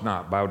must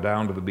not bow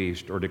down to the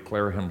beast or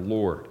declare him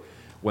Lord.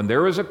 When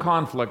there is a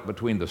conflict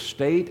between the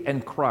state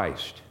and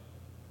Christ,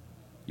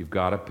 you've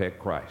got to pick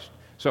Christ.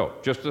 So,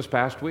 just this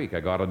past week, I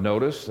got a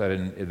notice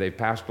that they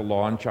passed a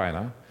law in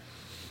China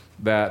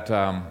that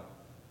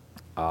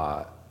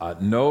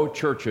no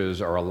churches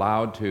are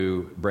allowed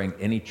to bring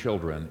any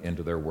children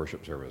into their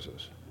worship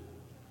services.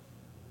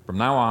 From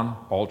now on,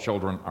 all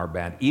children are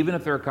banned. Even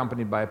if they're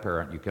accompanied by a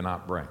parent, you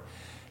cannot bring.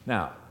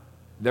 Now,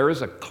 there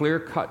is a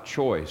clear-cut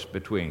choice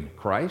between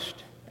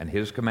Christ and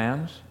his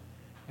commands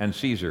and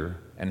Caesar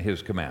and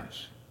his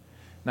commands.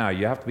 Now,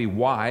 you have to be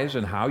wise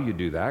in how you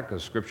do that,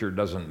 because Scripture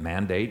doesn't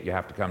mandate you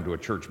have to come to a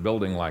church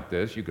building like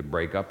this. You could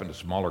break up into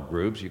smaller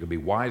groups. You could be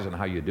wise in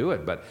how you do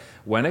it. But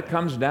when it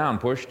comes down,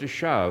 push to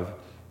shove,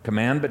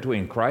 command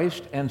between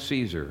Christ and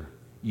Caesar,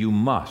 you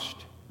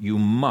must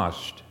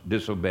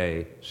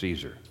disobey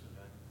Caesar.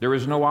 There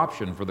is no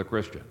option for the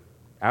Christian.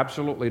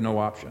 Absolutely no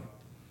option.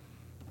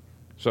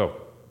 So,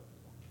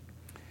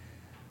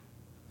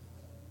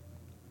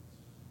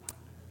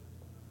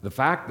 the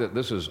fact that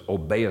this is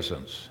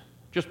obeisance,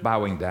 just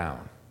bowing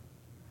down.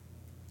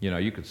 You know,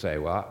 you could say,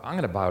 well, I'm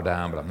going to bow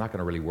down, but I'm not going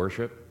to really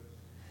worship.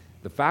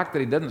 The fact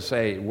that he doesn't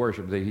say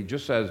worship, that he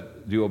just says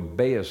do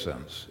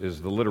obeisance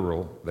is the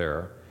literal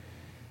there.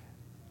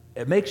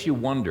 It makes you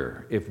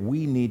wonder if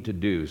we need to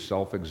do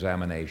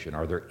self-examination.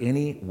 Are there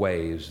any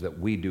ways that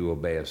we do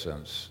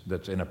obeisance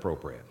that's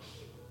inappropriate?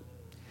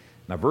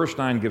 Now, verse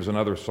 9 gives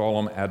another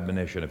solemn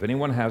admonition. If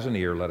anyone has an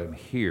ear, let him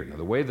hear. Now,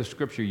 the way the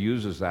Scripture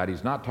uses that,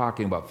 he's not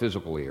talking about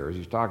physical ears.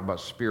 He's talking about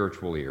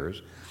spiritual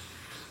ears.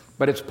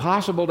 But it's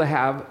possible to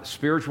have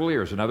spiritual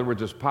ears. In other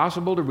words, it's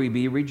possible to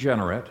be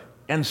regenerate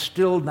and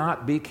still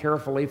not be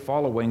carefully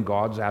following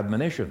God's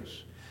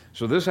admonitions.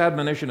 So this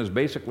admonition is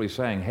basically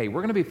saying, hey,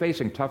 we're going to be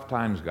facing tough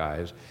times,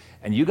 guys,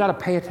 and you got to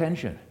pay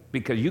attention,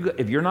 because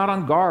if you're not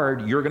on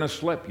guard, you're going to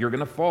slip, you're going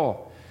to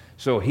fall.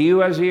 So he who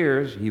has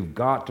ears, you've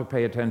got to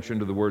pay attention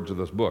to the words of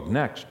this book.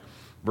 Next,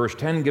 verse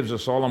 10 gives a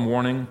solemn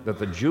warning that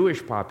the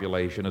Jewish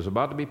population is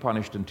about to be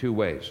punished in two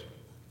ways.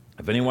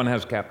 If anyone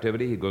has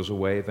captivity, he goes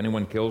away. If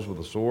anyone kills with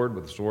the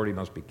sword he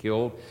must be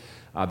killed.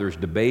 There's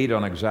debate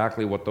on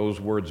exactly what those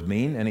words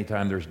mean.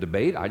 Anytime there's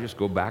debate, I just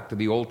go back to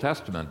the Old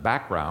Testament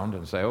background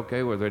and say,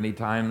 okay, were there any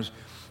times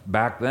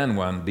back then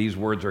when these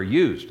words are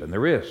used? And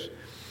there is.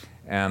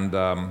 And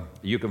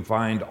you can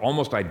find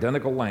almost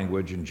identical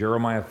language in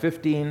Jeremiah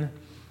 15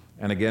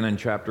 and again in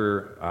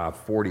chapter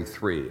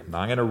 43.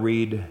 Now I'm going to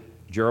read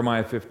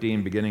Jeremiah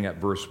 15 beginning at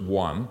verse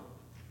 1.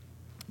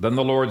 Then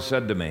the Lord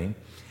said to me,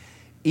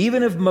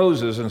 even if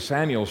Moses and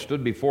Samuel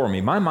stood before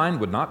me, my mind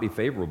would not be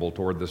favorable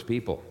toward this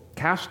people.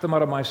 Cast them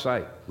out of my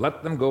sight.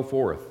 Let them go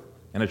forth.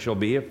 And it shall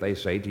be, if they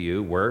say to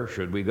you, where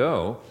should we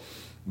go?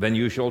 Then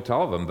you shall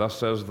tell them, thus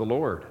says the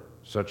Lord,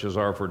 such as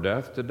are for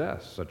death to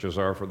death, such as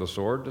are for the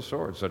sword to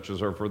sword, such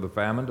as are for the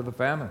famine to the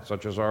famine,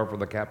 such as are for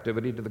the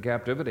captivity to the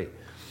captivity.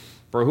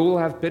 For who will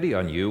have pity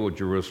on you, O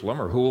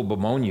Jerusalem, or who will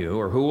bemoan you,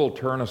 or who will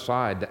turn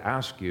aside to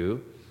ask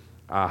you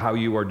how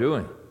you are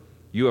doing?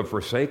 You have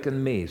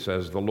forsaken me,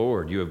 says the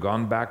Lord. You have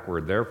gone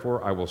backward.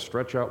 Therefore, I will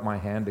stretch out my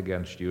hand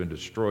against you and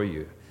destroy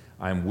you.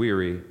 I am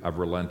weary of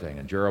relenting.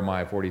 And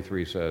Jeremiah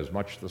 43 says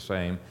much the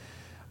same.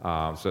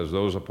 Says,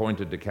 those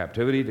appointed to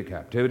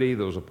captivity,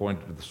 those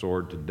appointed to the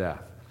sword, to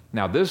death.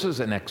 Now, this is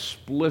an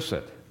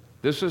explicit,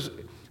 this is,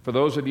 for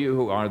those of you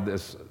who are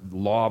this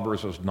law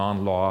versus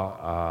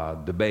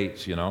non-law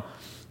debates,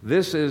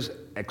 this is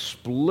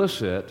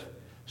explicit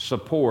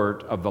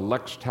support of the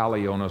lex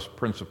talionis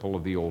principle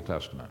of the Old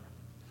Testament.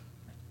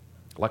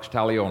 Lex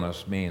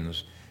talionis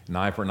means an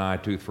eye for an eye,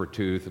 tooth for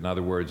tooth. In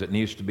other words, it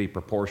needs to be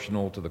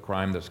proportional to the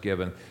crime that's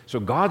given. So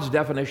God's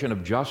definition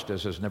of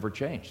justice has never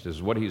changed,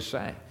 is what he's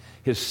saying.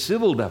 His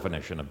civil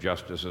definition of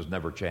justice has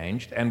never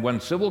changed. And when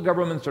civil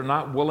governments are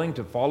not willing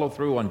to follow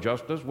through on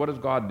justice, what does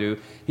God do?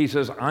 He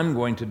says, I'm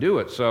going to do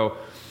it. So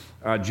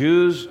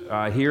Jews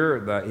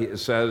it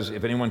says,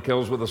 if anyone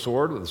kills with a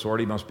sword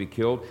he must be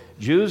killed.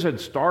 Jews had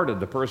started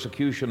the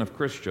persecution of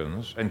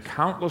Christians, and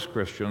countless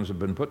Christians have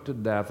been put to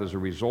death as a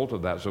result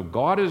of that. So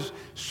God is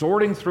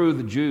sorting through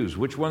the Jews,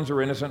 which ones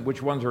are innocent,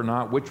 which ones are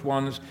not, which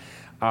ones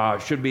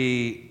should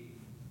be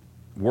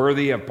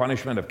worthy of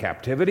punishment of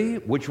captivity,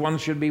 which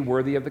ones should be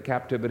worthy of the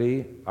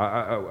captivity,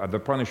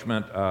 the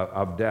punishment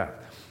of death.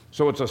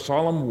 So it's a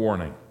solemn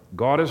warning.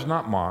 God is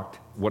not mocked.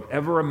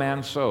 Whatever a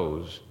man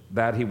sows,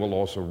 that he will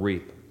also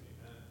reap.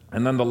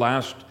 And then the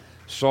last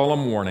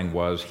solemn warning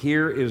was,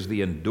 here is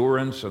the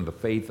endurance and the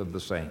faith of the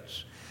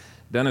saints.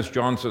 Dennis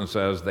Johnson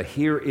says the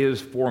here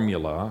is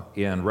formula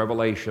in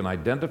Revelation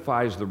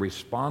identifies the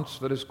response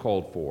that is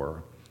called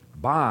for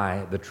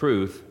by the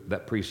truth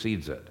that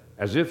precedes it.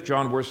 As if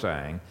John were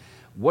saying,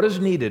 what is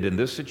needed in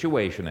this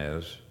situation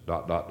is ...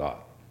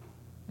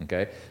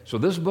 Okay? So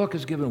this book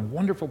has given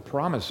wonderful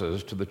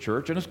promises to the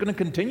church, and it's going to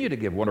continue to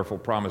give wonderful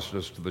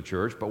promises to the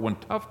church, but when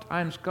tough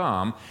times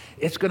come,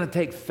 it's going to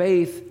take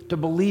faith to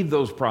believe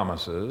those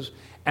promises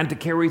and to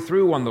carry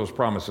through on those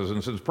promises.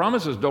 And since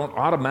promises don't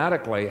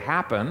automatically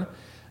happen,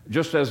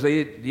 just as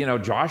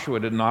Joshua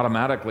didn't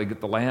automatically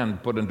get the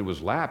land put into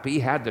his lap, he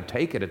had to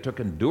take it. It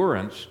took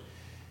endurance.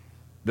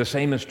 The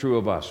same is true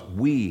of us.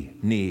 We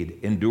need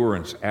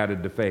endurance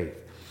added to faith.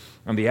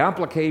 And the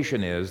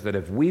application is that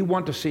if we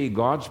want to see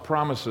God's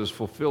promises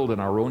fulfilled in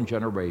our own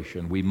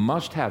generation, we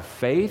must have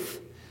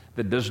faith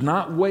that does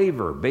not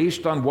waver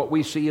based on what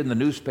we see in the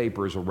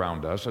newspapers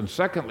around us. And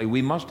secondly,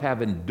 we must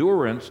have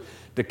endurance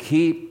to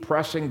keep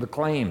pressing the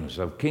claims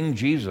of King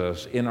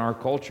Jesus in our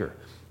culture.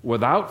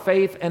 Without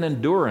faith and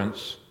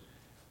endurance,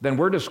 then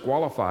we're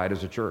disqualified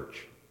as a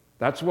church.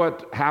 That's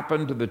what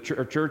happened to the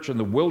church in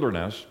the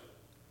wilderness.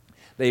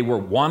 They were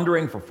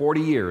wandering for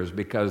 40 years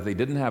because they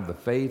didn't have the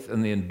faith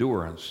and the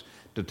endurance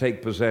to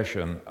take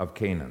possession of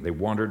Canaan. They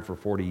wandered for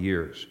 40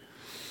 years.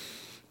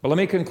 But let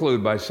me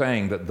conclude by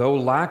saying that though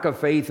lack of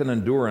faith and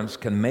endurance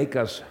can make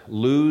us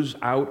lose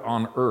out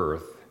on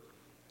earth,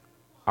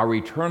 our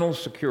eternal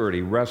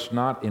security rests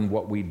not in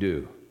what we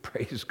do.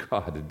 Praise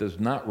God, it does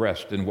not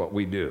rest in what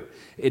we do.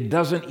 It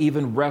doesn't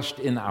even rest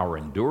in our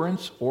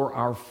endurance or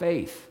our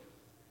faith.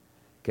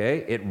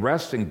 Okay? It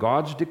rests in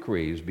God's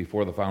decrees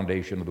before the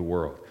foundation of the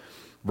world.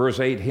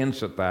 Verse 8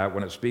 hints at that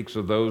when it speaks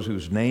of those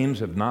whose names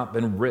have not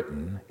been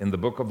written in the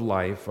book of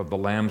life of the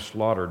Lamb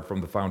slaughtered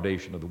from the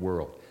foundation of the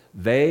world.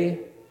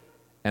 They,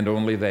 and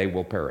only they,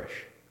 will perish,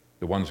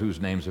 the ones whose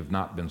names have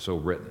not been so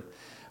written.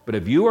 But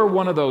if you are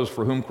one of those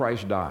for whom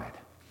Christ died,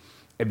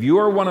 if you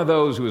are one of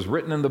those who is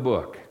written in the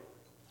book,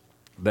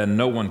 then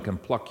no one can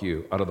pluck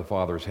you out of the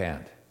Father's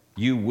hand.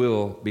 You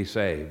will be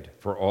saved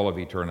for all of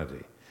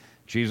eternity.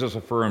 Jesus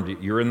affirmed,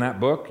 you're in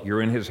that book,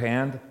 you're in his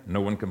hand,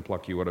 no one can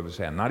pluck you out of his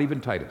hand, not even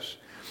Titus.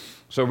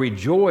 So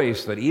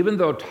rejoice that even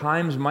though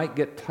times might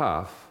get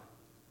tough,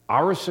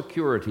 our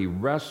security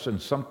rests in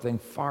something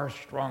far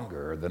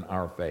stronger than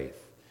our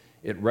faith.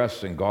 It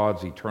rests in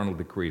God's eternal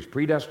decrees.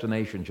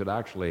 Predestination should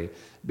actually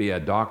be a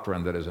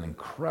doctrine that is an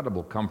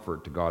incredible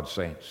comfort to God's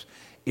saints.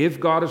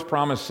 If God has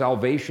promised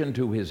salvation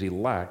to his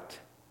elect,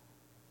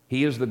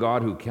 he is the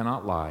God who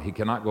cannot lie. He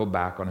cannot go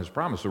back on his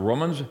promise. So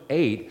Romans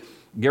 8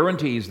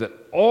 guarantees that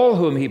all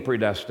whom he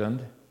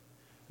predestined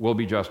will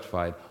be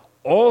justified.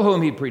 All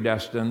whom he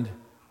predestined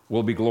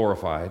will be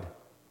glorified.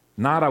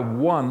 Not a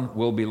one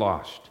will be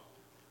lost.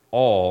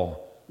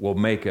 All will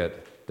make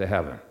it to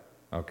heaven.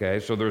 Okay,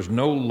 so there's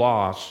no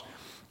loss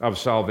of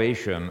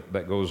salvation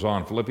that goes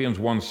on. Philippians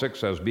 1:6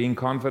 says, being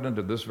confident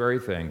of this very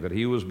thing, that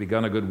he who has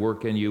begun a good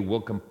work in you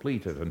will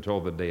complete it until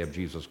the day of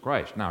Jesus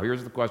Christ. Now,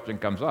 here's the question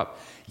comes up.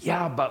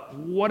 Yeah, but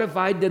what if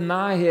I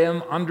deny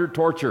him under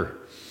torture?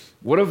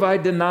 What if I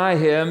deny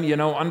him,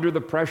 under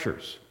the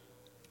pressures?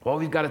 Well,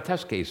 we've got a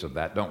test case of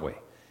that, don't we?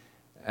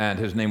 And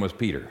his name was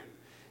Peter.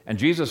 And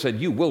Jesus said,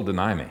 you will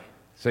deny me.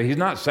 So he's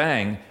not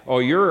saying, oh,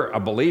 you're a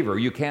believer,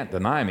 you can't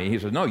deny me. He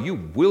says, no, you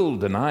will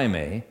deny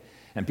me.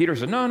 And Peter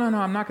said, no,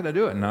 I'm not going to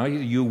do it. No,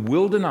 you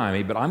will deny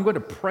me, but I'm going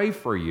to pray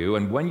for you,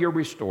 and when you're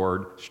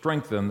restored,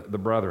 strengthen the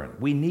brethren.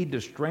 We need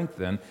to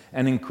strengthen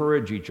and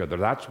encourage each other.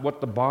 That's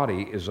what the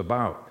body is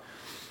about.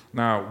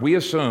 Now, we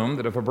assume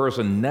that if a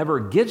person never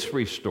gets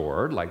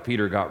restored, like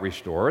Peter got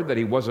restored, that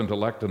he wasn't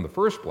elect in the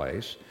first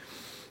place.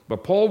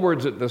 But Paul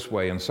words it this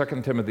way in 2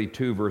 Timothy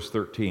 2, verse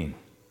 13.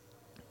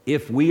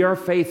 If we are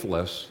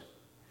faithless,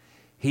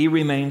 he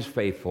remains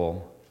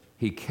faithful.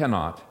 He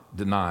cannot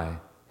deny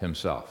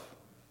himself.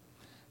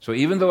 So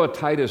even though a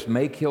Titus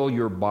may kill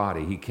your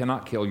body, he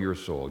cannot kill your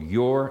soul.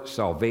 Your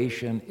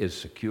salvation is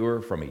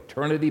secure from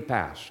eternity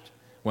past,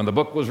 when the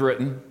book was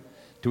written,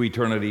 to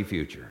eternity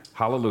future.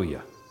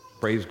 Hallelujah.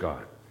 Praise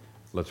God.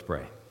 Let's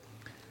pray.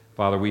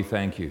 Father, we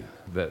thank you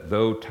that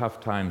though tough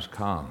times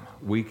come,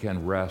 we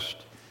can rest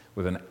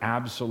with an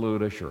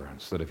absolute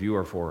assurance that if you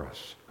are for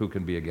us, who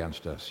can be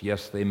against us?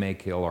 Yes, they may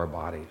kill our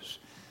bodies,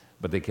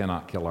 but they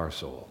cannot kill our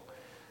soul.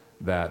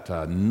 That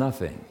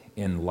nothing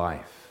in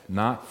life,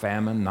 not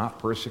famine, not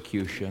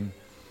persecution,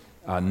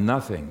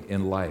 nothing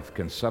in life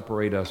can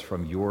separate us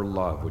from your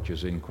love, which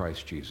is in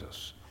Christ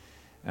Jesus.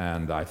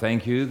 And I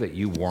thank you that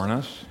you warn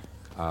us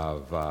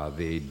of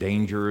the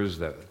dangers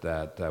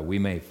that we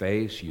may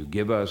face. You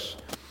give us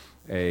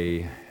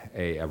a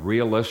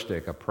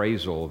realistic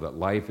appraisal that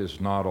life is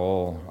not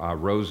all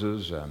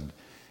roses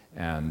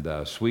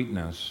and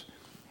sweetness,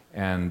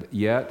 and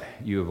yet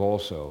you have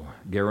also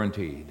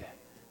guaranteed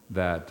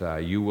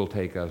that you will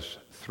take us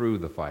through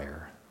the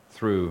fire,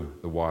 through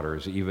the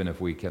waters, even if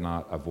we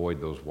cannot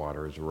avoid those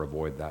waters or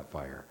avoid that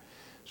fire.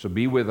 So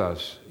be with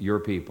us, your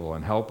people,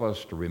 and help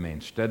us to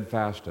remain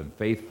steadfast and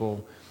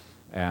faithful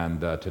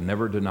and to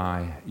never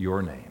deny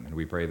your name. And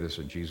we pray this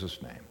in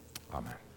Jesus' name. Amen.